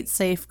great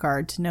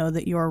safeguard to know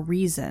that your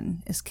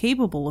reason is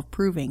capable of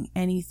proving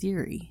any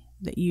theory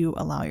that you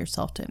allow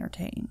yourself to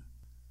entertain.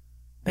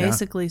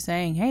 Basically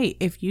saying, hey,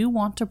 if you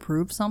want to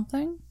prove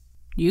something,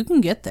 you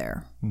can get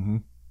there. Mm-hmm.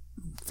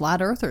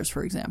 Flat earthers,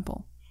 for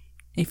example.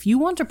 If you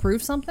want to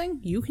prove something,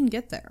 you can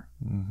get there.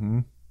 Mm-hmm.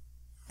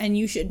 And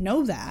you should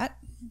know that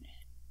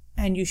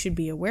And you should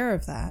be aware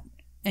of that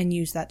and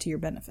use that to your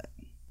benefit.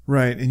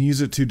 Right, and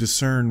use it to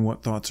discern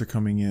what thoughts are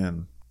coming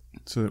in.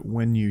 So that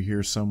when you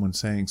hear someone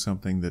saying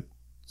something that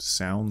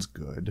sounds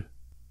good,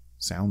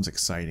 sounds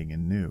exciting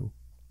and new,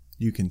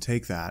 you can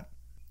take that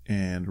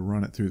and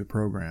run it through the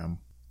program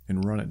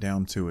and run it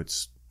down to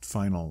its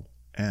final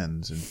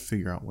ends and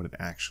figure out what it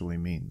actually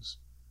means.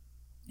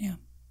 Yeah.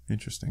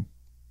 Interesting.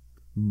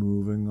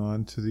 Moving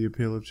on to the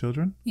appeal of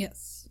children?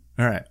 Yes.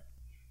 All right.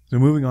 So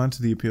moving on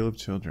to the appeal of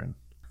children.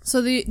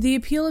 So the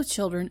appeal of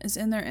children is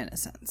in their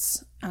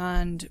innocence.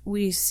 And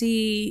we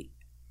see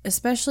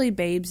especially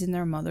babes in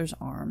their mother's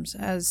arms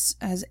as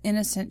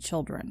innocent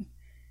children.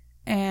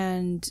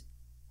 And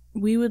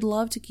we would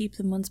love to keep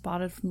them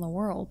unspotted from the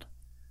world.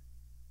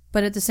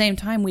 But at the same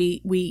time,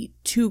 we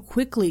too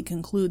quickly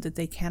conclude that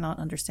they cannot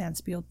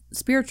understand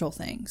spiritual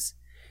things.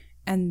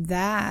 And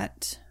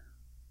that,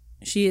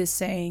 she is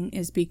saying,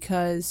 is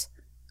because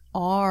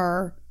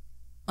our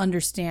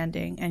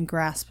understanding and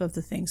grasp of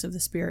the things of the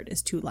Spirit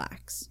is too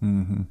lax.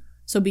 Mm-hmm.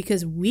 So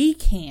because we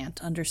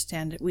can't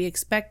understand it, we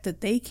expect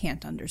that they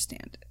can't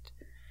understand it.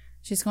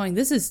 She's going,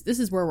 this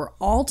is where we're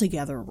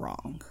altogether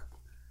wrong.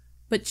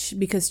 But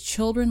because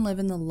children live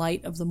in the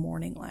light of the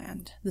morning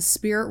land, the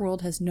spirit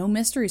world has no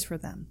mysteries for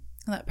them.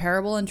 And that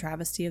parable and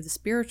travesty of the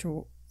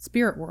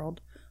spirit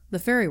world, the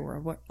fairy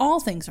world, where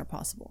all things are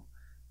possible,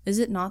 is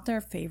it not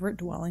their favorite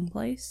dwelling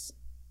place?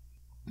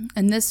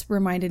 And this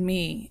reminded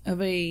me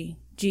of a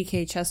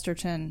G.K.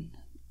 Chesterton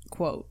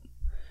quote.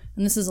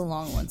 And this is a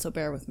long one, so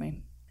bear with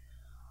me.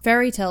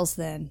 Fairy tales,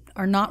 then,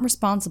 are not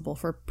responsible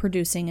for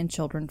producing in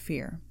children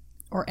fear,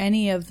 or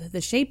any of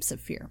the shapes of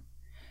fear.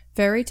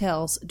 Fairy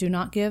tales do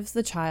not give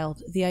the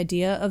child the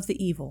idea of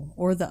the evil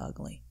or the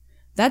ugly.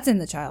 That's in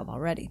the child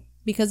already,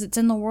 because it's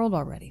in the world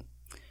already.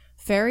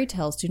 Fairy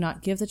tales do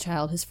not give the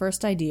child his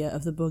first idea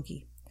of the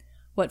boogie.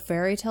 What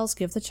fairy tales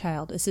give the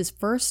child is his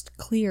first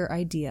clear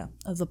idea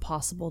of the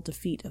possible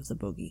defeat of the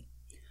boogie.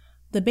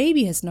 The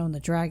baby has known the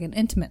dragon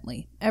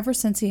intimately ever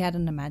since he had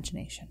an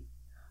imagination.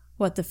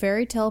 What the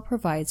fairy tale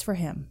provides for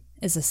him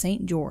is a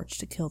St. George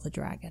to kill the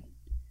dragon.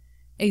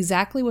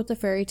 Exactly what the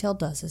fairy tale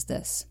does is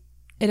this.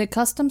 It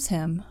accustoms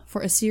him,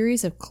 for a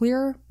series of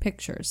clear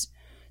pictures,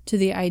 to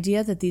the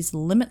idea that these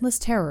limitless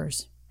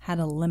terrors had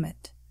a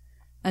limit,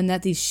 and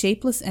that these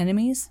shapeless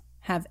enemies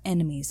have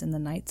enemies in the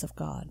nights of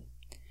God.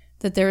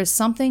 That there is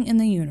something in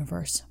the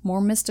universe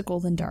more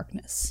mystical than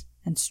darkness,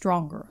 and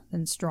stronger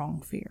than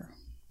strong fear.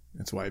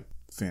 That's why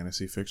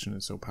fantasy fiction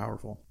is so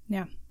powerful.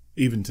 Yeah.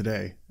 Even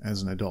today,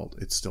 as an adult,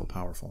 it's still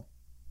powerful.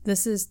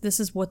 This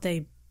is what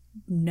they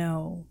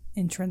know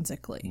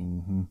intrinsically.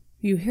 Mm-hmm.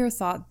 You hear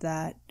thought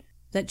that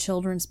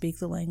children speak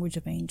the language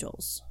of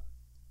angels.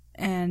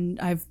 And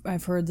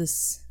I've heard the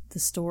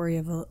story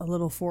of a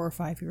little 4 or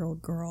 5 year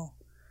old girl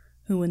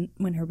who,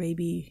 when her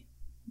baby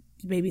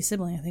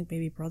sibling, I think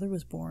baby brother,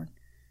 was born,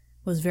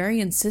 was very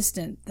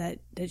insistent that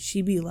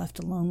she be left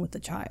alone with the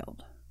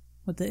child,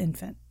 with the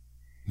infant.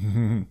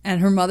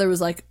 And her mother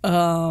was like,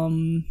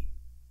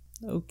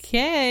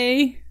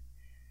 okay.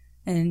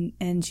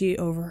 And she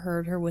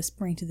overheard her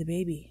whispering to the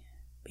baby,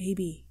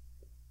 "Baby,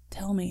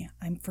 tell me,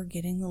 I'm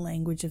forgetting the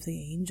language of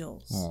the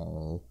angels.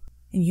 Oh.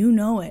 And you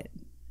know it,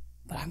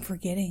 but I'm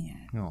forgetting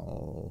it."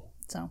 Oh.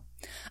 So,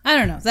 I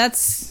don't know.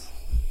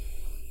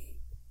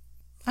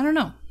 I don't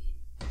know.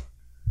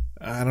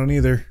 I don't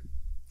either.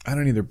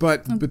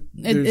 But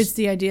it's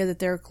the idea that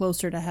they're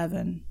closer to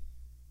heaven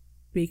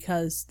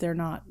because they're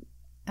not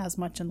as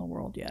much in the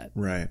world yet.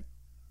 Right.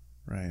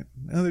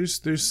 Now,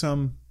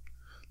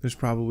 there's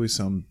probably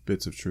some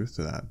bits of truth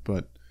to that,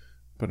 but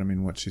I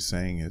mean, what she's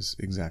saying is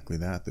exactly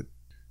that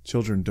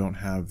children don't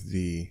have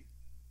the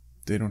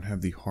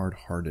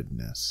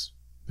hard-heartedness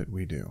that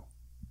we do.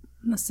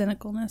 The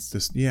cynicalness.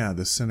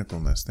 The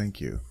cynicalness.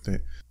 Thank you.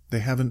 They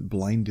haven't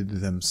blinded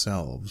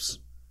themselves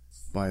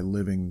by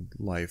living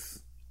life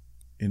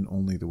in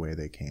only the way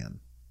they can.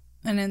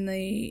 And in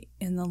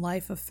the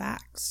life of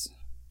facts.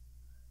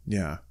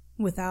 Yeah.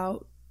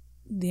 Without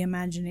the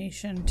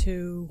imagination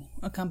to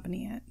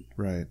accompany it.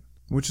 Right.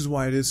 Which is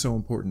why it is so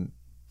important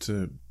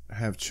to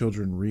have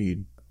children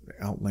read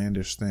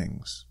outlandish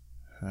things.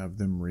 Have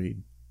them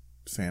read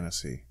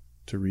fantasy,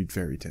 to read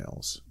fairy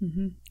tales.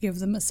 Mm-hmm. Give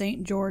them a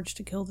St. George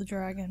to kill the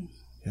dragon.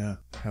 Yeah.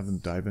 Have them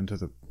dive into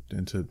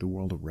the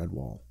world of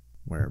Redwall,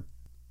 where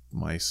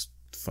mice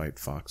fight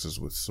foxes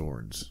with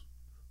swords.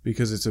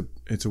 Because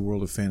it's a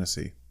world of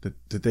fantasy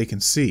that they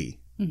can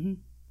see, mm-hmm.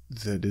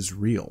 that is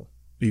real,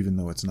 even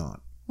though it's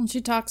not. Well,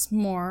 she talks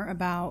more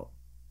about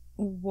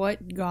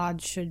what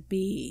God should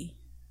be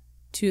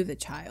to the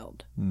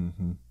child.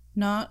 Mm-hmm.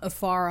 Not a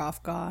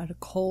far-off God, a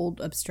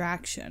cold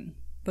abstraction,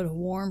 but a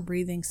warm,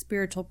 breathing,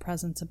 spiritual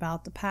presence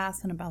about the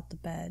path and about the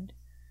bed.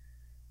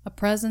 A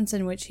presence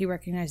in which he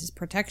recognizes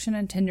protection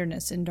and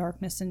tenderness in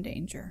darkness and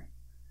danger.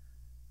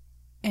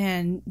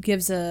 And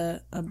gives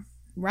a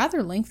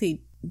rather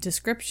lengthy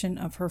description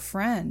of her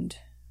friend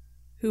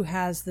who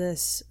has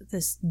this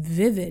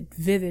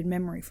vivid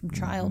memory from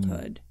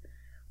childhood,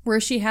 where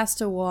she has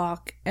to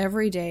walk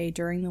every day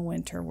during the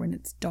winter when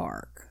it's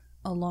dark,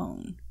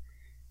 alone,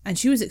 And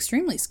she was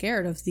extremely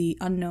scared of the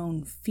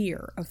unknown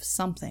fear of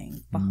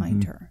something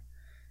behind her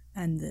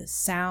and the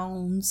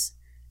sounds.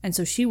 And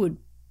so she would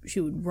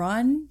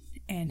run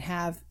and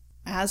have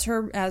as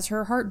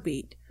her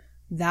heartbeat,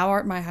 "Thou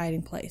art my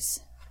hiding place.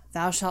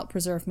 Thou shalt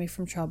preserve me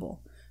from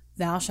trouble.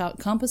 Thou shalt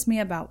compass me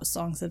about with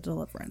songs of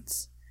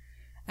deliverance,"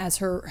 as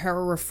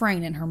her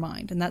refrain in her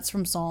mind. And that's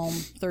from Psalm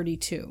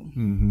 32.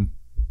 Mm-hmm.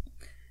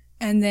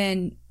 And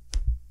then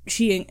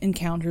she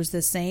encounters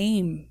the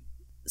same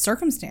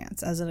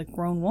circumstance as a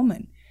grown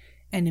woman,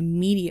 and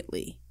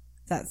immediately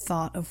that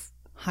thought of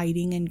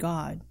hiding in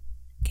God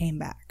came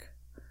back.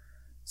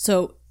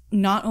 So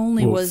not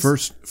only was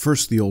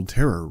first the old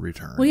terror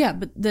returned. Well, yeah,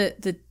 but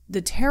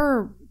the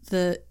terror,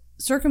 the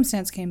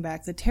circumstance came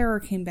back, the terror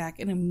came back,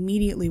 and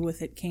immediately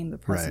with it came the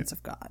presence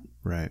of God,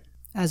 right,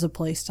 as a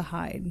place to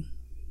hide.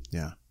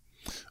 Yeah,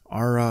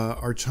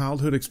 our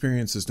childhood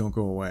experiences don't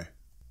go away.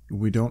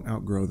 We don't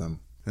outgrow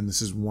them, and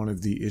this is one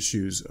of the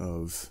issues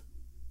of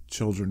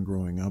children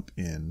growing up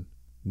in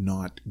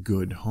not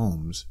good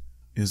homes,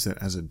 is that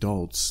as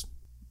adults,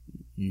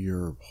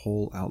 your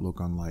whole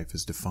outlook on life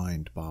is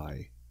defined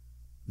by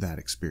that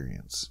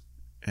experience.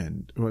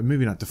 And well,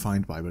 maybe not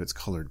defined by, but it's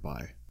colored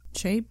by.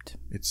 Shaped.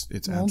 It's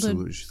molded.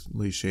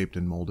 Absolutely shaped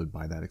and molded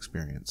by that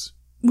experience.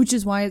 Which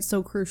is why it's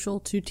so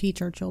crucial to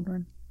teach our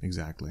children.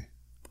 Exactly.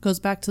 Goes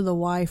back to the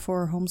why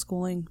for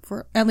homeschooling,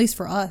 for at least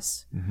for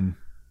us,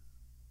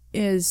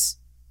 is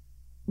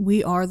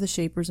we are the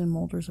shapers and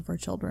molders of our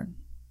children.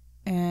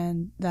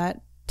 And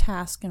that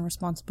task and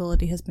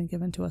responsibility has been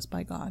given to us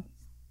by God.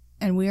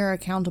 And we are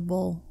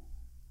accountable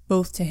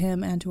both to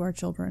Him and to our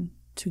children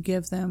to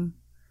give them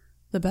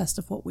the best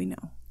of what we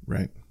know.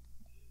 Right.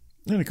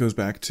 And it goes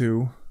back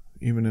to,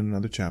 even in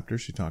another chapter,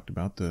 she talked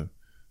about the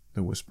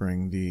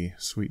whispering the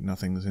sweet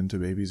nothings into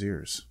babies'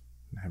 ears,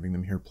 and having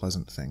them hear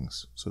pleasant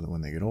things, so that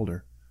when they get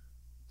older,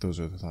 those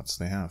are the thoughts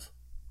they have.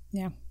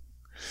 Yeah.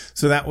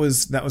 So that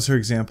was her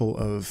example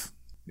of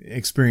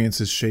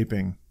experiences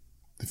shaping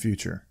the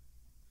future.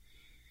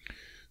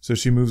 So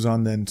she moves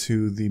on then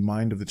to the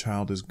mind of the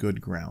child is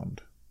good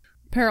ground.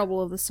 Parable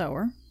of the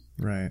sower.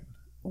 Right.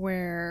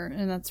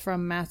 And that's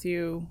from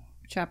Matthew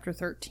chapter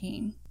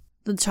 13.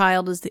 The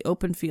child is the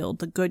open field,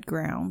 the good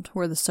ground,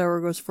 where the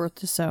sower goes forth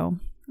to sow,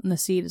 and the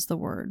seed is the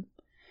word.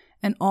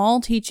 And all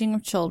teaching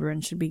of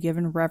children should be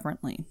given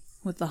reverently,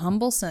 with the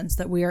humble sense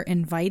that we are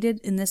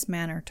invited in this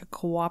manner to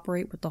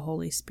cooperate with the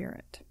Holy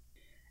Spirit.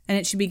 And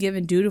it should be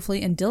given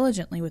dutifully and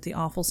diligently with the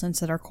awful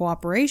sense that our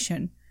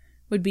cooperation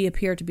would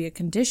appear to be a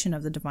condition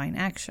of the divine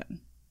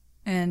action.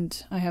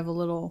 And I have a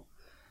little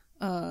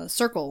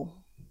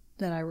circle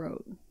that I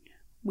wrote.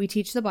 We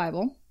teach the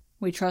Bible.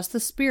 We trust the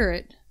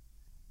Spirit,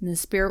 and the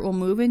Spirit will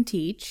move and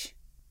teach.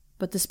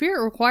 But the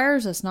Spirit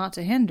requires us not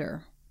to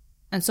hinder.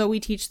 And so we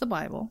teach the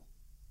Bible,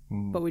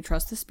 but we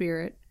trust the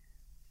Spirit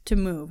to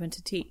move and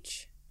to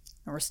teach.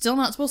 And we're still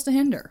not supposed to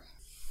hinder.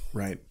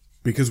 Right.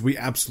 Because we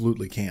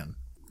absolutely can.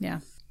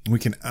 Yeah. We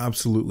can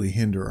absolutely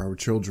hinder our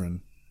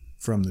children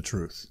from the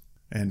truth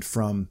and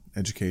from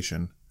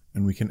education,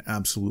 and we can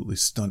absolutely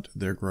stunt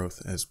their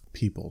growth as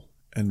people,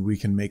 and we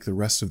can make the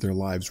rest of their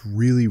lives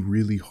really,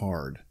 really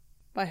hard.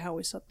 By how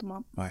we set them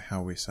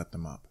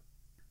up.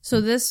 So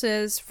this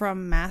is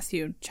from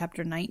Matthew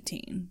chapter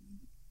 19,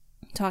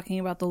 talking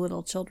about the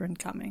little children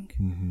coming.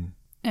 Mm-hmm.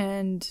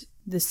 And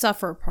the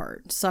suffer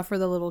part, suffer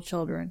the little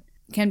children,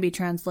 can be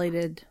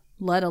translated,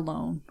 let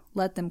alone,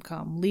 let them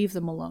come, leave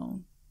them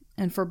alone.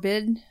 And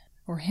forbid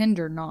or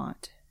hinder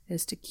not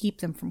is to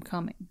keep them from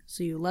coming.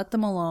 So you let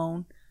them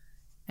alone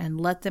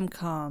and let them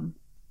come.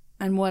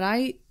 And what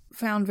I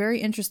found very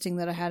interesting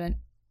that I hadn't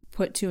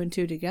put two and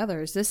two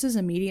together is this is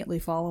immediately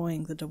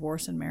following the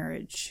divorce and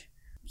marriage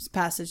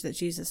passage that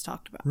Jesus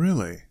talked about.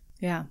 Really?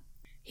 Yeah.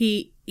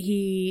 He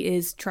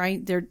is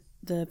trying,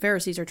 the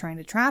Pharisees are trying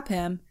to trap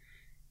him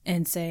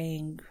and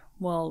saying,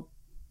 well,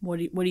 what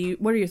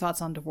are your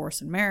thoughts on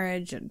divorce and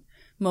marriage? And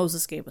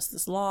Moses gave us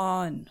this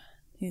law, and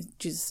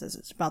Jesus says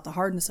it's about the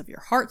hardness of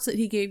your hearts that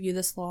he gave you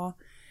this law.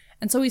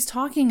 And so he's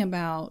talking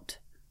about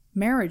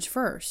marriage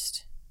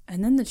first,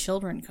 and then the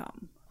children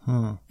come.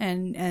 Huh.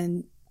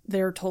 And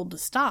they're told to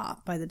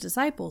stop by the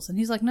disciples. And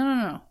he's like,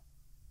 no.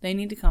 They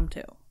need to come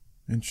too.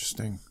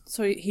 Interesting.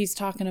 So he's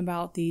talking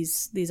about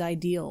these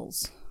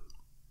ideals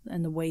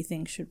and the way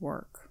things should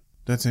work.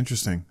 That's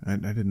interesting. I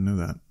didn't know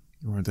that.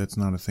 Or that's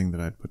not a thing that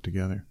I'd put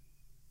together.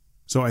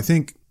 So I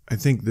think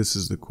this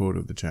is the quote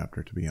of the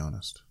chapter, to be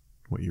honest.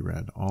 What you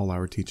read. All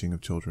our teaching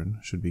of children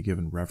should be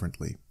given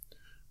reverently,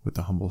 with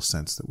the humble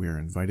sense that we are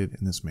invited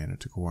in this manner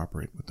to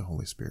cooperate with the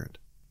Holy Spirit.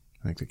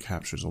 I think that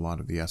captures a lot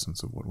of the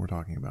essence of what we're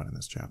talking about in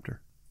this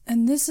chapter.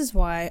 And this is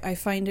why I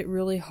find it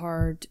really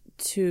hard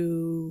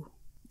to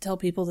tell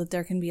people that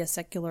there can be a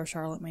secular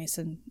Charlotte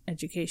Mason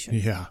education.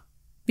 Yeah.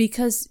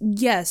 Because,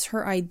 yes,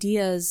 her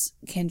ideas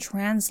can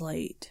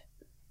translate,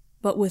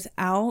 but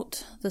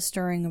without the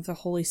stirring of the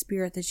Holy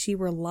Spirit that she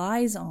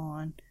relies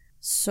on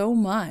so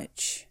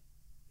much,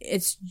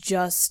 it's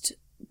just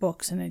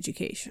books and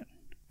education.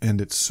 And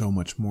it's so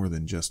much more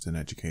than just an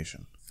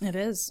education. It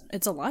is.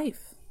 It's a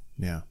life.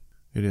 Yeah,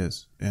 it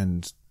is.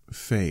 And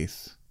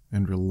faith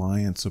and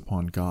reliance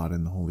upon God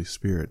and the Holy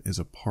Spirit is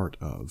a part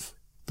of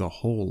the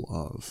whole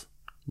of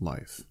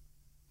life.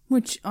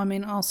 Which, I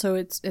mean, also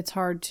it's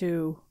hard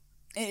to...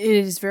 It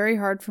is very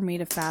hard for me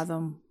to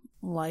fathom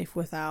life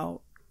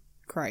without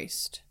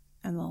Christ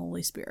and the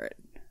Holy Spirit.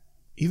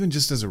 Even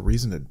just as a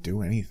reason to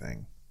do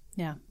anything.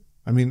 Yeah.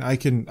 I mean, I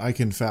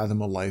can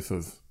fathom a life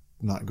of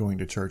not going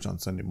to church on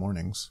Sunday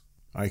mornings.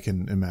 I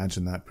can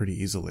imagine that pretty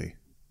easily.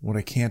 What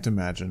I can't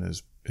imagine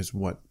is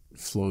what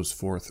flows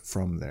forth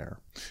from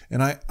there.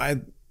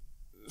 And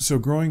so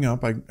growing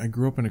up, I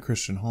grew up in a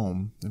Christian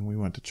home, and we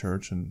went to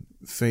church, and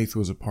faith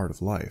was a part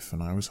of life,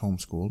 and I was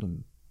homeschooled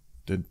and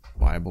did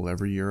Bible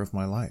every year of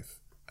my life.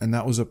 And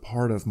that was a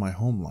part of my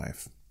home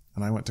life.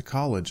 And I went to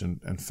college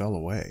and fell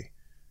away,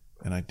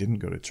 and I didn't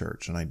go to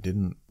church, and I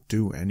didn't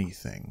do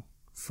anything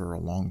for a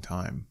long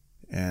time.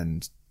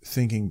 And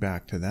thinking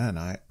back to then,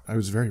 I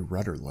was very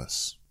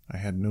rudderless. I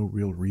had no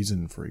real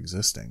reason for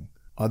existing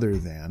other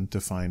than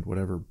to find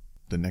whatever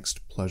the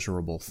next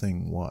pleasurable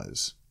thing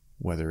was,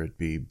 whether it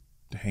be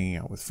hanging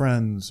out with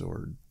friends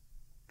or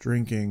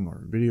drinking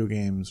or video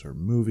games or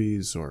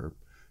movies or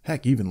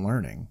heck, even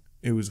learning.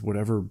 It was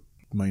whatever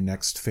my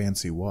next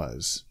fancy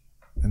was.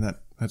 And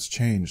that's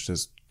changed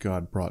as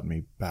God brought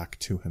me back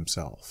to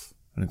himself.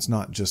 And it's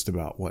not just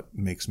about what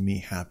makes me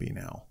happy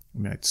now. I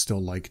mean, I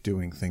still like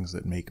doing things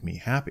that make me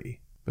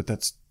happy, but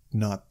that's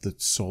not the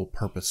sole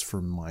purpose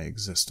for my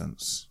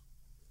existence.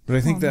 But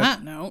I think On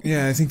that note.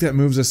 Yeah, I think that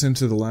moves us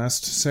into the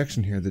last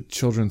section here, that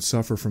children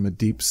suffer from a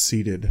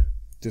deep-seated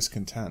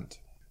discontent.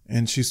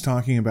 And she's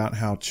talking about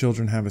how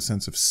children have a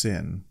sense of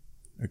sin,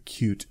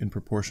 acute in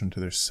proportion to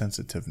their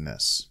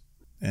sensitiveness,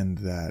 and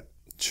that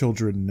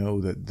children know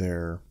that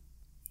they're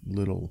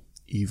little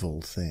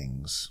evil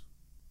things.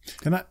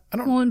 And I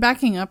don't... Well, and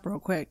backing up real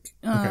quick,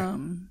 Okay.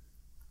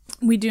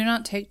 We do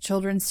not take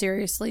children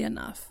seriously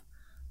enough.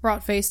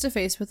 Brought face to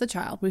face with a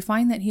child, we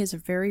find that he is a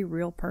very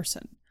real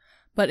person.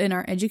 But in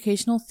our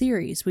educational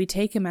theories, we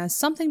take him as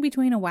something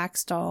between a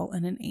wax doll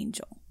and an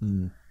angel.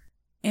 Mm.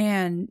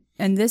 And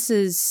this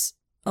is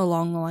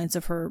along the lines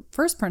of her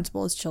first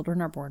principle is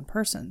children are born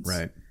persons.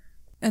 Right.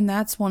 And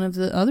that's one of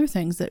the other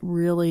things that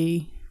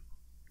really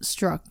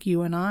struck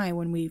you and I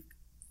when we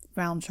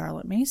found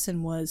Charlotte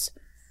Mason was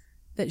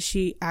that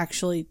she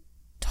actually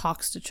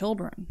talks to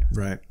children.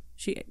 Right.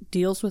 She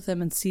deals with them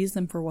and sees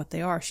them for what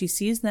they are. She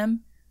sees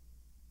them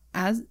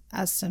as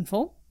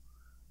sinful,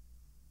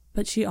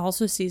 but she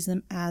also sees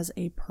them as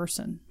a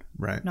person,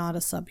 Right. not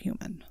a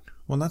subhuman.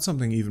 Well, that's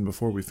something even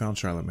before we found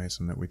Charlotte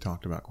Mason that we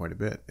talked about quite a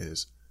bit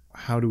is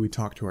how do we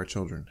talk to our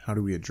children? How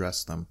do we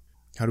address them?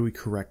 How do we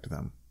correct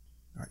them?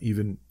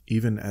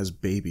 Even as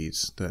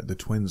babies, the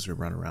twins who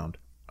run around,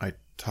 I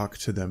talk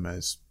to them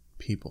as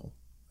people.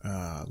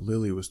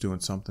 Lily was doing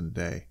something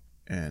today,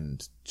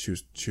 and she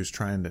was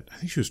trying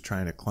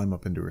to climb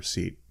up into her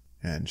seat,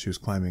 and she was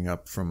climbing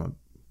up from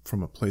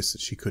a place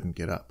that she couldn't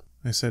get up.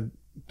 I said,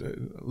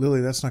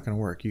 Lily, that's not going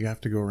to work. You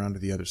have to go around to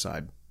the other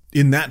side.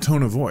 In that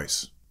tone of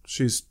voice.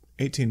 She's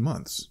 18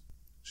 months.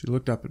 She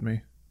looked up at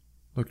me,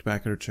 looked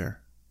back at her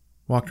chair,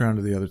 walked around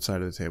to the other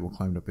side of the table,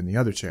 climbed up in the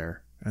other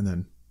chair, and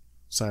then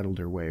sidled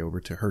her way over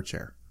to her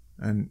chair.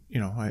 And,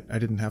 I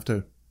didn't have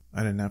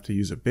to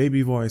use a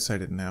baby voice. I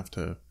didn't have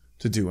to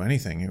do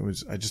anything.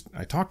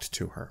 I talked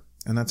to her.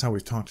 And that's how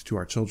we've talked to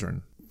our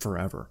children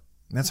forever.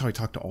 And that's how I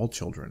talk to all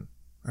children.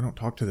 I don't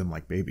talk to them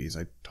like babies.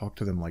 I talk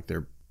to them like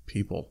they're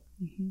people.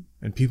 Mm-hmm.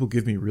 And people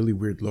give me really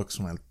weird looks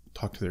when I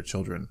talk to their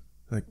children.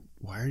 Like,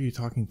 why are you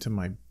talking to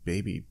my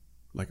baby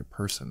like a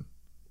person?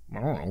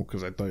 I don't know,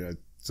 because I thought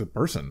it's a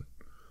person.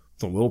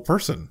 It's a little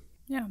person.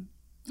 Yeah.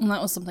 And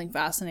that was something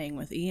fascinating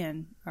with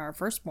Ian, our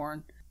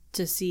firstborn,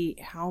 to see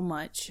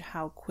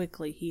how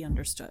quickly he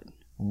understood.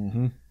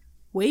 Mm-hmm.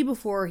 Way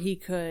before he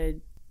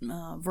could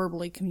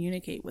verbally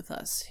communicate with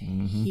us,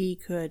 mm-hmm. he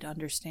could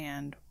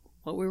understand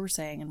what we were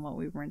saying and what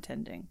we were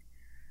intending.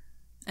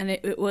 And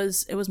it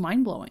was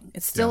mind-blowing.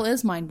 It still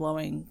is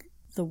mind-blowing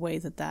the way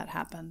that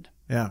happened.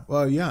 Yeah.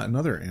 Well, yeah,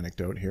 another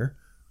anecdote here.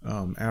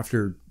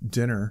 After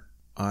dinner,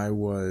 I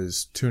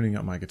was tuning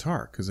up my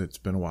guitar because it's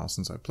been a while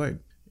since I played.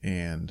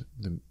 And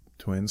the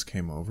twins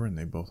came over and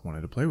they both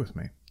wanted to play with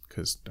me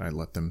because I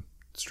let them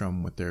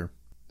strum with their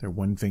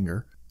one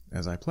finger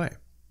as I play.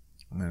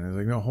 And I was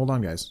like, no, hold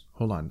on, guys.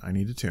 Hold on. I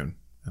need to tune.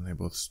 And they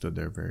both stood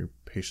there very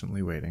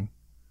patiently waiting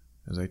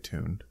as I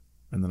tuned.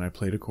 And then I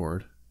played a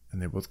chord.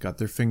 And they both got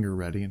their finger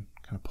ready and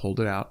kind of pulled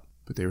it out.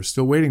 But they were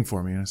still waiting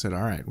for me. And I said,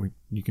 all right,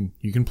 you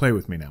can play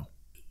with me now.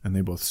 And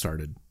they both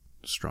started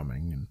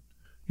strumming. And,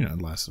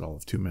 it lasted all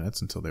of 2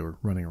 minutes until they were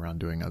running around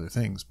doing other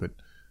things.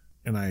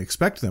 And I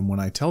expect them when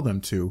I tell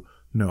them to,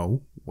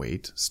 no,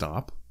 wait,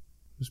 stop.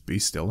 Just be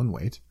still and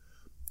wait.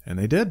 And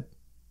they did.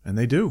 And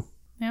they do.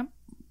 Yep.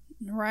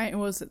 Right.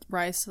 Was it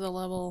rise to the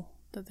level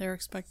that they're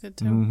expected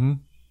to? Mm-hmm.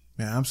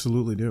 Yeah,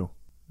 absolutely do.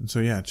 And so,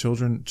 yeah,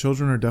 children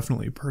are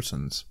definitely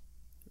persons.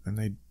 And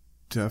they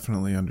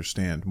definitely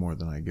understand more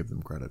than I give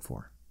them credit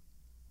for.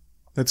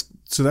 That's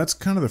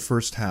kind of the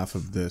first half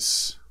of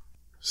this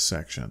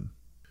section.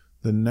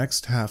 The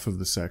next half of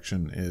the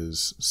section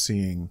is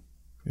seeing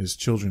is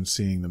children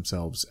seeing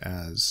themselves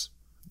as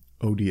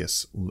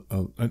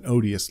an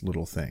odious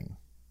little thing.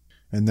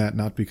 And that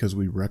not because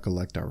we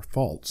recollect our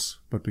faults,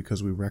 but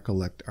because we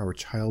recollect our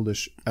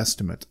childish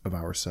estimate of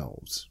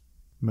ourselves.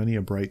 Many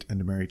a bright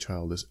and merry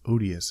child is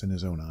odious in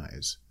his own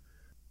eyes,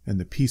 and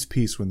the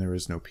peace when there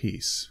is no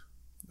peace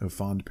of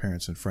fond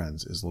parents and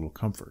friends is little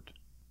comfort.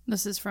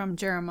 This is from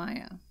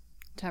Jeremiah,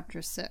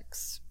 chapter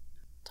 6,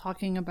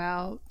 talking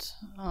about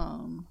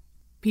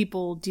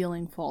people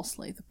dealing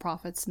falsely, the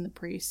prophets and the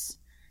priests,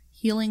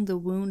 healing the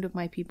wound of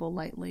my people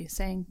lightly,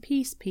 saying,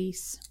 peace,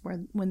 peace,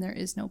 when there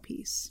is no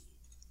peace.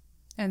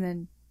 And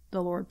then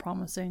the Lord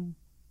promising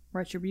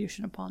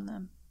retribution upon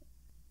them.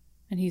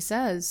 And he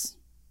says,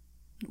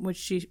 which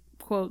she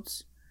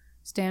quotes,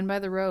 stand by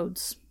the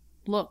roads,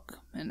 look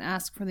and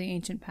ask for the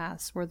ancient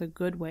paths where the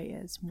good way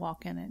is,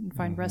 walk in it and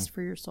find rest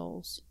for your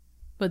souls.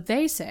 But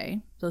they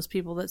say, those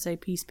people that say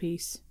peace,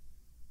 peace,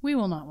 we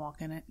will not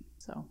walk in it.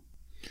 So,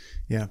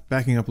 yeah,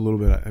 backing up a little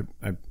bit,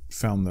 I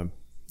found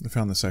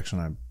the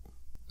section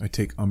I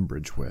take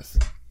umbrage with.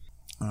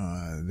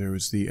 There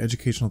was the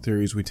educational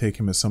theories. We take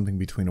him as something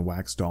between a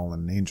wax doll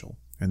and an angel.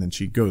 And then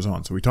she goes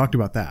on. So we talked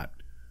about that.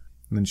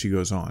 And then she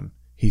goes on.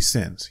 He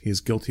sins. He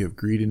is guilty of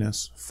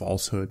greediness,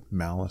 falsehood,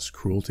 malice,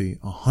 cruelty,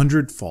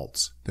 100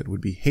 faults that would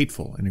be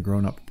hateful in a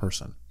grown-up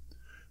person.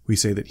 We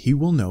say that he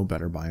will know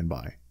better by and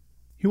by.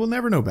 He will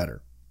never know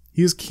better.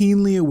 He is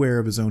keenly aware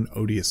of his own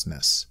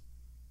odiousness.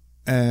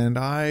 And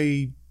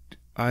I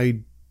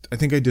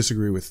think I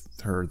disagree with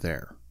her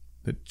there.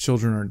 That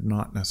children are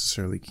not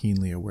necessarily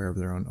keenly aware of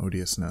their own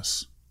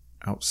odiousness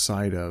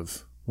outside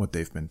of what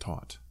they've been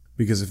taught.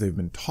 Because if they've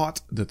been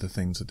taught that the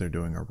things that they're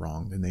doing are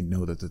wrong, then they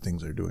know that the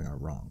things they're doing are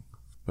wrong.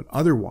 But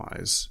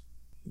otherwise,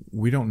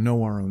 we don't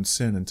know our own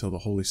sin until the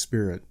Holy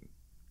Spirit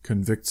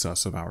convicts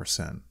us of our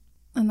sin.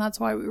 And that's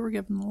why we were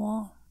given the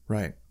law.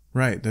 Right.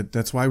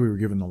 That's why we were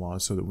given the law,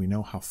 so that we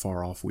know how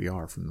far off we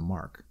are from the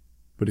mark.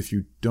 But if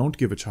you don't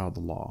give a child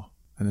the law,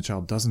 and the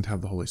child doesn't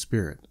have the Holy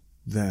Spirit,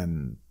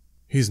 then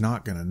he's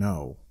not going to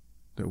know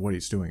that what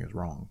he's doing is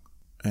wrong.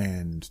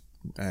 And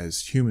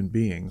as human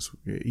beings,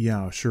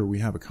 yeah, sure, we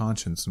have a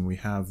conscience and we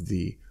have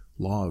the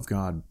law of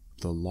God,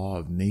 the law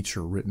of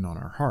nature written on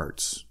our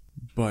hearts.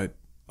 But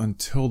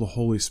until the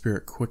Holy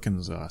Spirit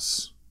quickens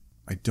us,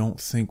 I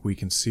don't think we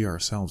can see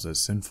ourselves as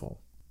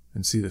sinful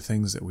and see the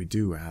things that we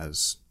do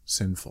as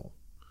sinful.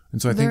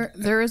 And so I think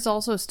there is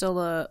also still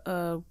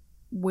a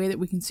way that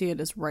we can see it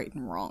as right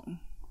and wrong.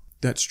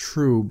 That's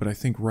true, but I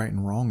think right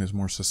and wrong is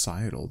more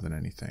societal than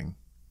anything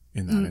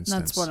in that instance.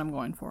 That's what I'm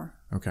going for.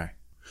 Okay.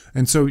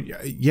 And so,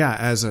 yeah,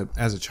 as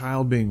a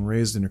child being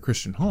raised in a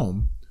Christian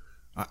home,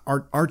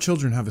 our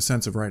children have a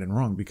sense of right and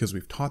wrong because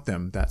we've taught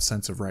them that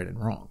sense of right and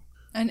wrong.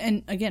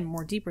 And again,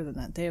 more deeper than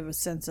that, they have a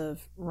sense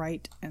of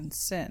right and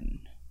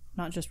sin,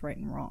 not just right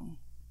and wrong.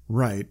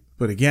 Right.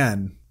 But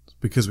again,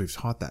 because we've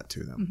taught that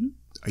to them. Mm-hmm.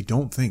 I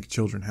don't think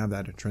children have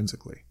that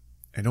intrinsically.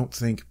 I don't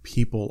think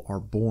people are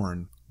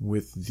born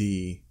with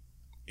the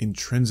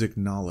intrinsic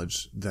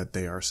knowledge that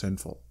they are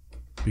sinful,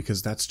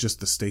 because that's just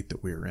the state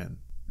that we're in.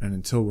 And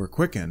until we're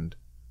quickened,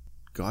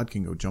 God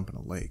can go jump in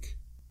a lake.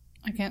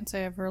 I can't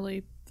say I've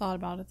really thought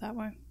about it that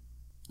way.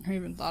 Or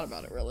even thought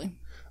about it really.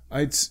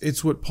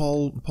 It's what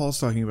Paul's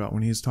talking about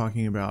when he's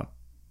talking about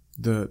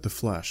the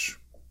flesh.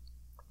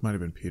 Might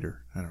have been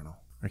Peter. I don't know.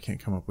 I can't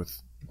come up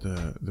with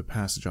the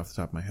passage off the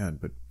top of my head,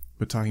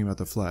 but talking about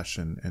the flesh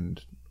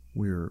and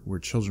we're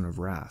children of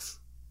wrath.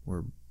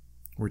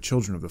 We're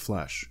children of the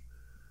flesh.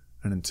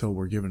 And until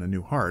we're given a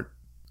new heart,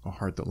 a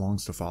heart that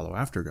longs to follow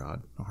after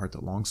God, a heart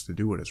that longs to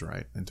do what is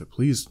right and to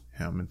please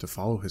him and to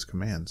follow his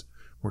commands,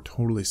 we're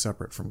totally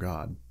separate from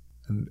God.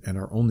 And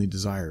our only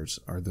desires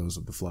are those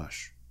of the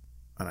flesh.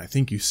 And I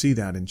think you see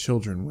that in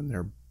children when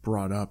they're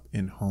brought up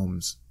in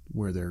homes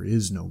where there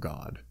is no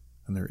God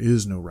and there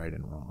is no right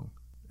and wrong.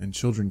 And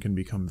children can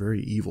become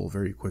very evil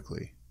very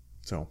quickly.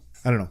 So,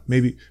 I don't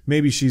know.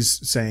 Maybe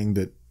she's saying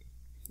that,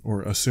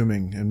 or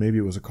assuming, and maybe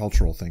it was a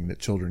cultural thing, that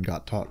children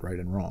got taught right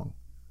and wrong.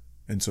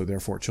 And so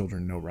therefore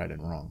children know right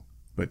and wrong.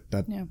 But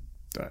that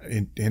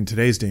in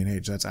today's day and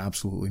age, that's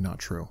absolutely not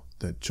true.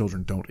 That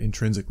children don't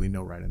intrinsically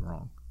know right and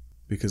wrong.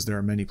 Because there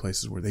are many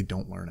places where they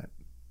don't learn it.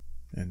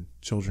 And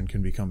children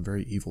can become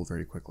very evil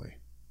very quickly.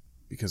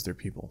 Because they're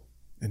people.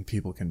 And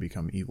people can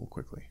become evil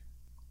quickly.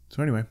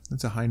 So anyway,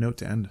 that's a high note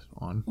to end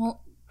on.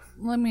 Well,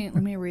 let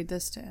me read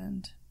this to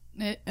end.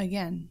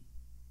 Again,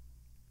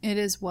 it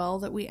is well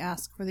that we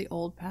ask for the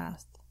old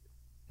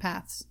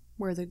paths.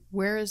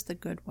 Where is the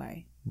good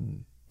way?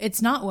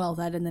 It's not well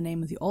that in the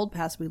name of the old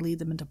paths we lead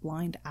them into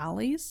blind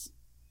alleys.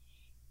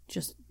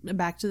 Just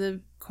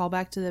call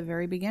back to the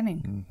very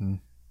beginning. Mm-hmm.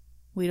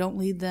 We don't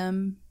lead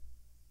them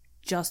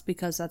just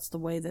because that's the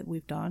way that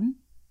we've done,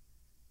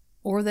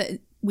 or that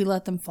we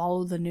let them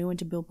follow the new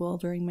into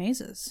bewildering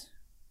mazes.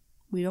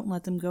 We don't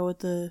let them go with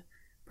the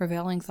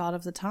prevailing thought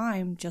of the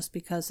time just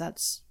because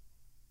that's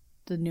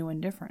the new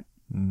and different.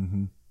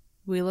 Mm-hmm.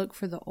 We look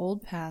for the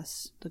old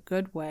paths, the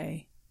good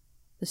way,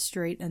 the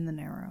straight and the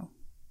narrow.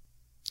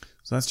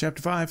 So that's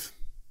chapter 5.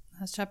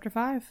 That's chapter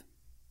 5.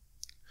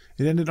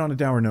 It ended on a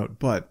dour note,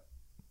 but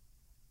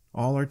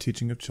All our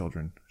teaching of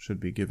children should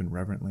be given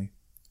reverently,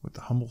 with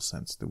the humble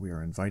sense that we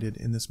are invited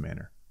in this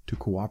manner to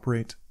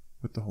cooperate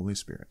with the Holy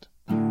Spirit.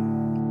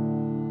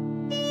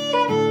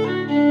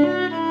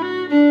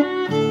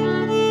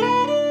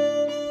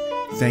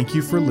 Thank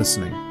you for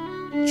listening.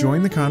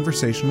 Join the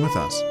conversation with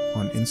us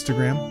on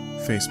Instagram,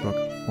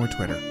 Facebook, or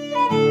Twitter.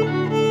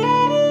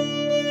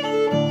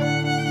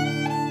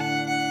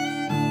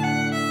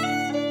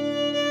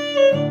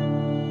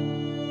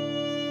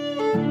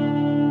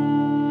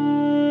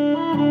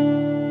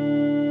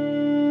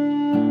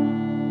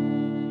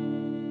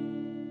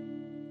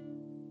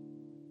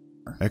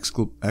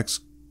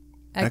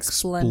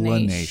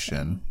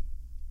 Explanation.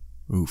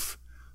 Oof.